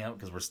games are coming out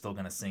because we're still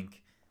gonna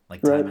sink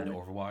like time into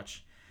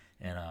Overwatch.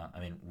 And I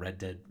mean, Red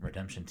Dead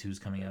Redemption 2 is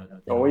coming out.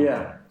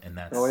 And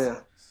that's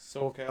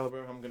Soul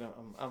Calibur.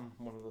 I'm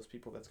one of those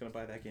people that's gonna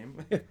buy that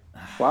game.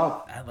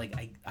 Wow.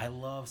 I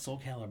love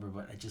Soul Calibur,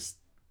 but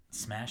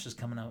Smash is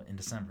coming out in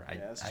December.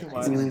 It's too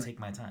much. It's gonna take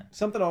my time.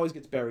 Something always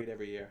gets buried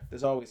every year.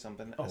 There's always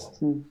something.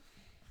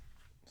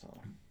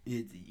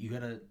 You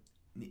gotta.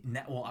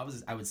 Well,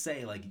 I would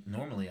say like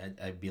normally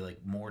I'd be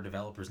like more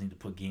developers need to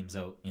put games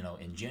out, you know,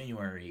 in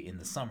January in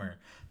the summer,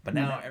 but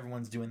now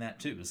everyone's doing that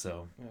too.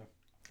 So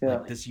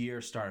like this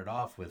year started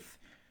off with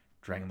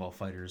Dragon Ball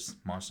FighterZ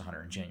Monster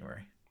Hunter in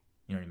January.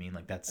 You know what I mean?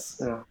 Like that's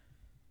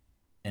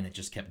and it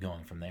just kept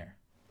going from there.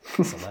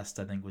 Celeste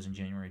I think was in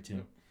January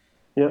too.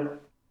 Yeah.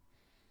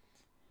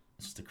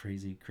 It's just a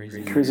crazy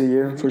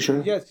year for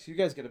sure. You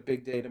guys got a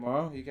big day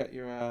tomorrow. You got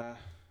your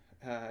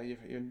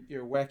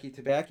wacky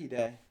tobacco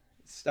day.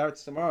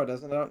 Starts tomorrow,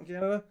 doesn't it, out in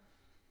Canada?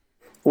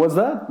 What's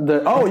that?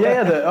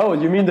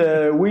 You mean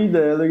the weed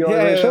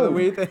legalization? Yeah, the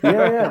weed.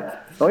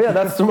 Oh yeah,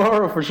 that's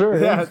tomorrow for sure.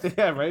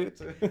 Yeah, right.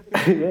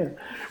 Yeah.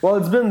 Well,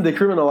 it's been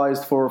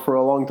decriminalized for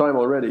a long time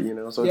already, you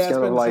know. So it's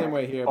kind of like the same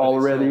way here,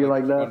 already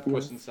like that.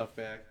 Pushing stuff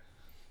back.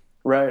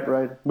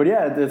 Right. But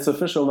yeah, it's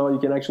official now. You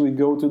can actually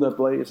go to the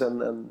place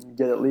and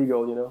get it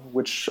legal, you know,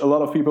 which a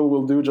lot of people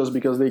will do just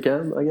because they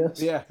can, I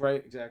guess. Yeah.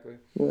 Right. Exactly.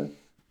 Yeah.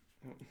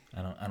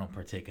 I don't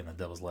partake in the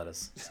devil's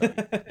lettuce. So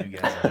you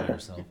guys enjoy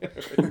yourself.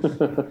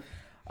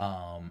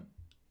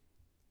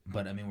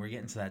 But I mean, we're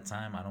getting to that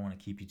time. I don't want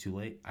to keep you too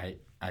late. I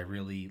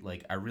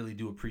really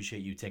do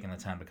appreciate you taking the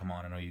time to come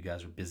on. I know you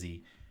guys are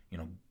busy, you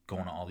know,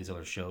 going to all these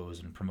other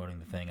shows and promoting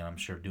the thing, and I'm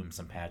sure doing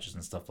some patches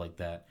and stuff like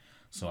that.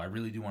 So I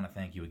really do want to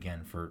thank you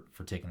again for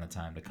taking the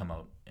time to come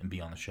out and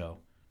be on the show.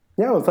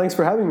 Yeah, well, thanks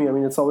for having me. I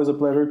mean, it's always a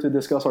pleasure to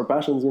discuss our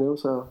passions, you know.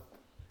 So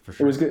for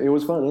sure. It was good. It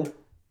was fun.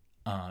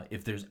 Yeah.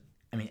 If there's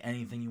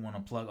anything you want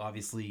to plug,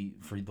 obviously,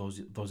 for those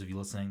of you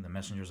listening, the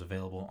Messenger is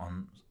available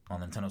on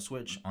Nintendo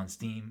Switch, on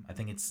Steam. I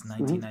think it's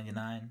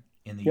 $19.99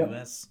 in the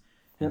US,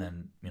 and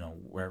then, you know,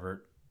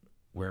 wherever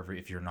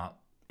if you're not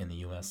in the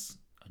US,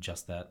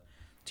 adjust that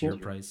to your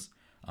price.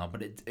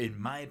 But in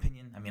my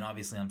opinion, I mean,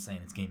 obviously, I'm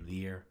saying it's Game of the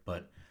Year,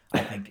 but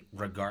I think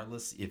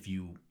regardless, if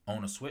you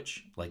own a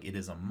Switch, like it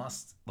is a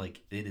must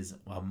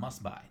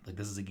buy. Like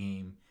this is a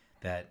game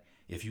that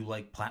if you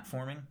like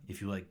platforming, if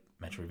you like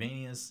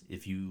Metroidvanias,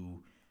 if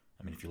you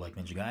like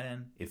Ninja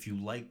Gaiden, if you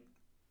like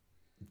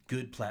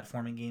good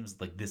platforming games,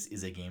 like this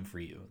is a game for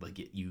you. Like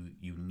you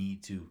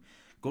need to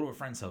go to a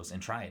friend's house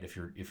and try it if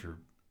you're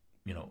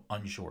you know,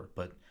 unsure.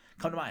 But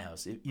come to my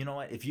house. You know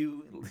what? Put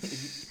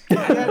the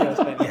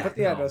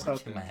address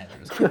out there.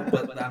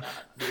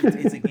 But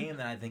it's a game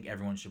that I think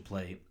everyone should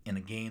play. In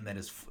a game that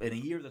is in a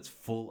year that's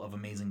full of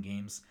amazing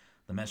games,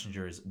 The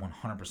Messenger is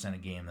 100% a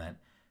game that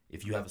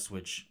if you have a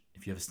Switch,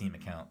 if you have a Steam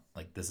account,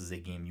 like this is a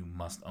game you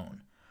must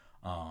own.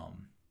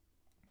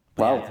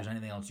 But if there's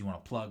anything else you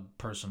want to plug,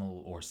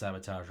 personal or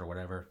Sabotage or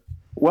whatever.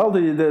 Well,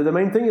 the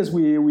main thing is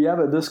we have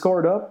a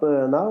Discord up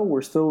now.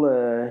 We're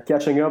still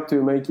catching up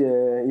to make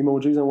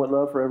emojis and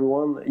whatnot for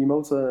everyone,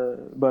 emotes.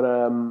 But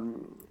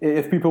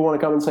if people want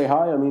to come and say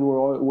hi, I mean,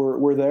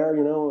 we're there.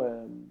 You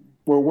know,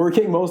 we're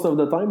working most of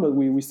the time, but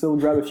we still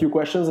grab a few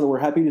questions, and we're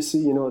happy to see,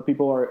 you know, that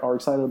people are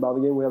excited about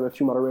the game. We have a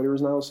few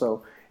moderators now,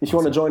 so if you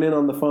want to join in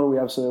on the fun,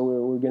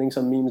 we're getting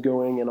some memes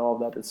going and all of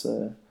that. It's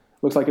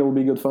looks like it will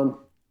be good fun.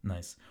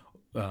 Nice.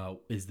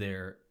 Is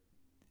there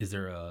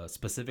a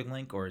specific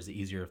link, or is it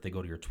easier if they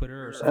go to your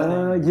Twitter or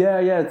something?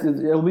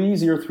 It'll be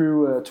easier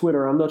through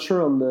Twitter. I'm not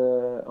sure on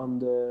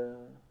the.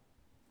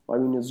 I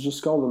mean, it's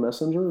just called the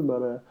Messenger,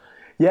 but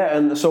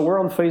and so we're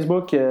on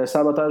Facebook,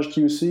 Sabotage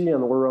QC,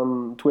 and we're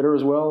on Twitter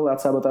as well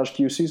at Sabotage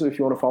QC. So if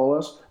you want to follow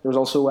us, there's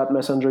also at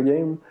Messenger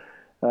Game.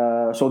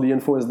 So the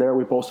info is there.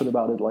 We posted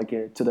about it like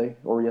today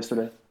or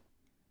yesterday.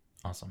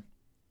 Awesome.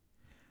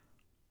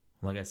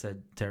 Like I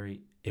said,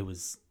 Terry, it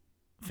was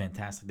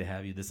fantastic to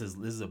have you. This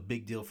is a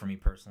big deal for me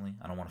personally.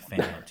 I don't want to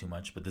fan out too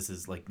much, but this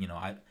is like,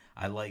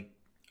 I like.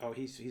 Oh,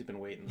 he's been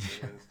waiting.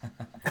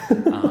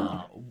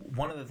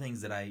 One of the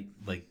things that I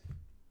like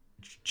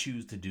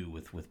choose to do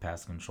with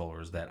Pass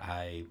Controller is that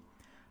I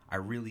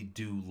really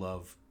do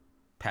love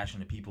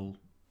passionate people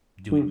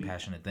doing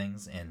passionate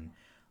things, and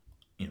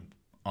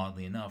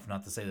oddly enough,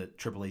 not to say that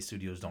AAA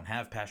studios don't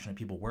have passionate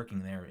people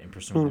working there and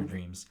pursuing their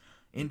dreams.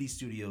 Indie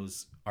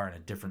studios are in a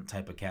different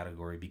type of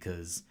category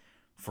because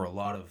for a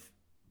lot of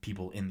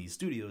people in these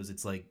studios,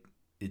 it's like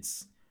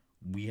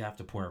we have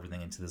to pour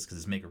everything into this because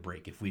it's make or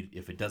break. If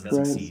it doesn't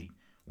succeed,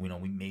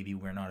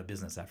 we're not a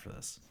business after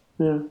this.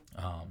 Yeah.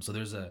 So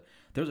there's a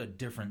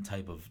different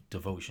type of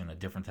devotion, a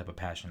different type of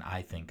passion,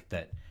 I think,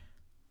 that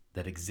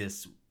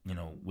exists,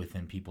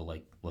 within people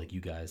like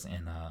you guys.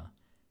 And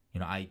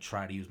I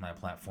try to use my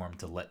platform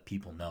to let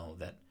people know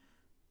that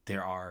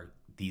there are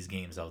these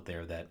games out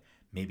there that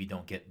maybe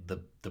don't get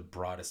the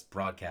broadest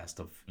broadcast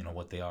of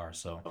what they are.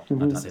 So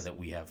not to say that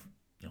we have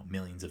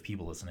millions of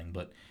people listening,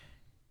 but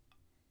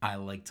I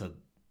like to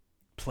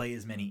play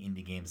as many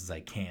indie games as I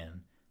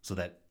can so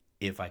that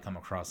if I come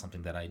across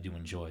something that I do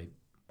enjoy,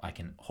 I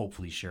can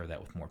hopefully share that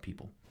with more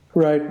people.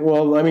 Right.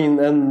 Well, I mean,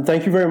 and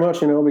thank you very much,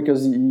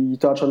 because you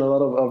touch on a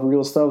lot of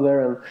real stuff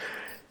there. And,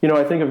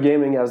 I think of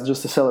gaming as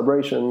just a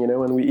celebration,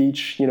 and we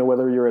each,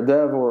 whether you're a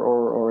dev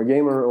or a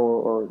gamer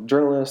or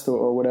journalist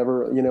or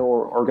whatever,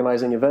 or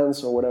organizing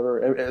events or whatever,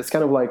 it's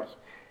kind of like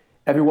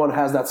everyone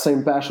has that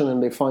same passion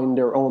and they find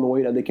their own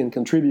way that they can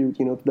contribute,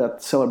 to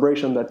that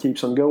celebration that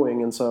keeps on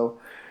going. And so,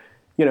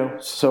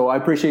 so I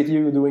appreciate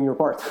you doing your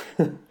part.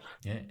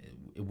 Yeah,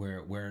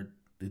 where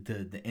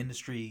the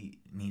industry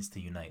needs to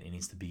unite. It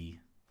needs to be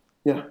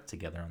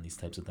together on these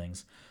types of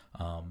things.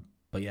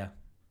 But yeah,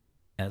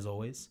 as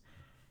always,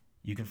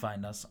 you can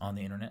find us on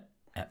the internet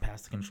at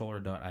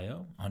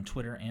passthecontroller.io, on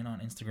Twitter and on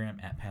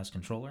Instagram at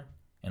passcontroller,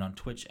 and on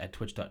Twitch at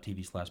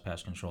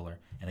twitch.tv/passcontroller.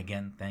 And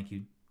again, thank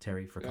you,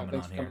 Terry, for coming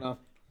on here.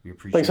 We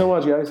appreciate it. Thanks so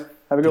much, guys.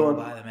 Have a good one.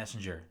 Go buy the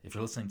Messenger. If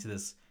you're listening to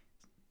this,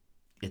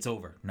 it's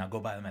over. Now go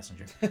buy the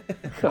Messenger.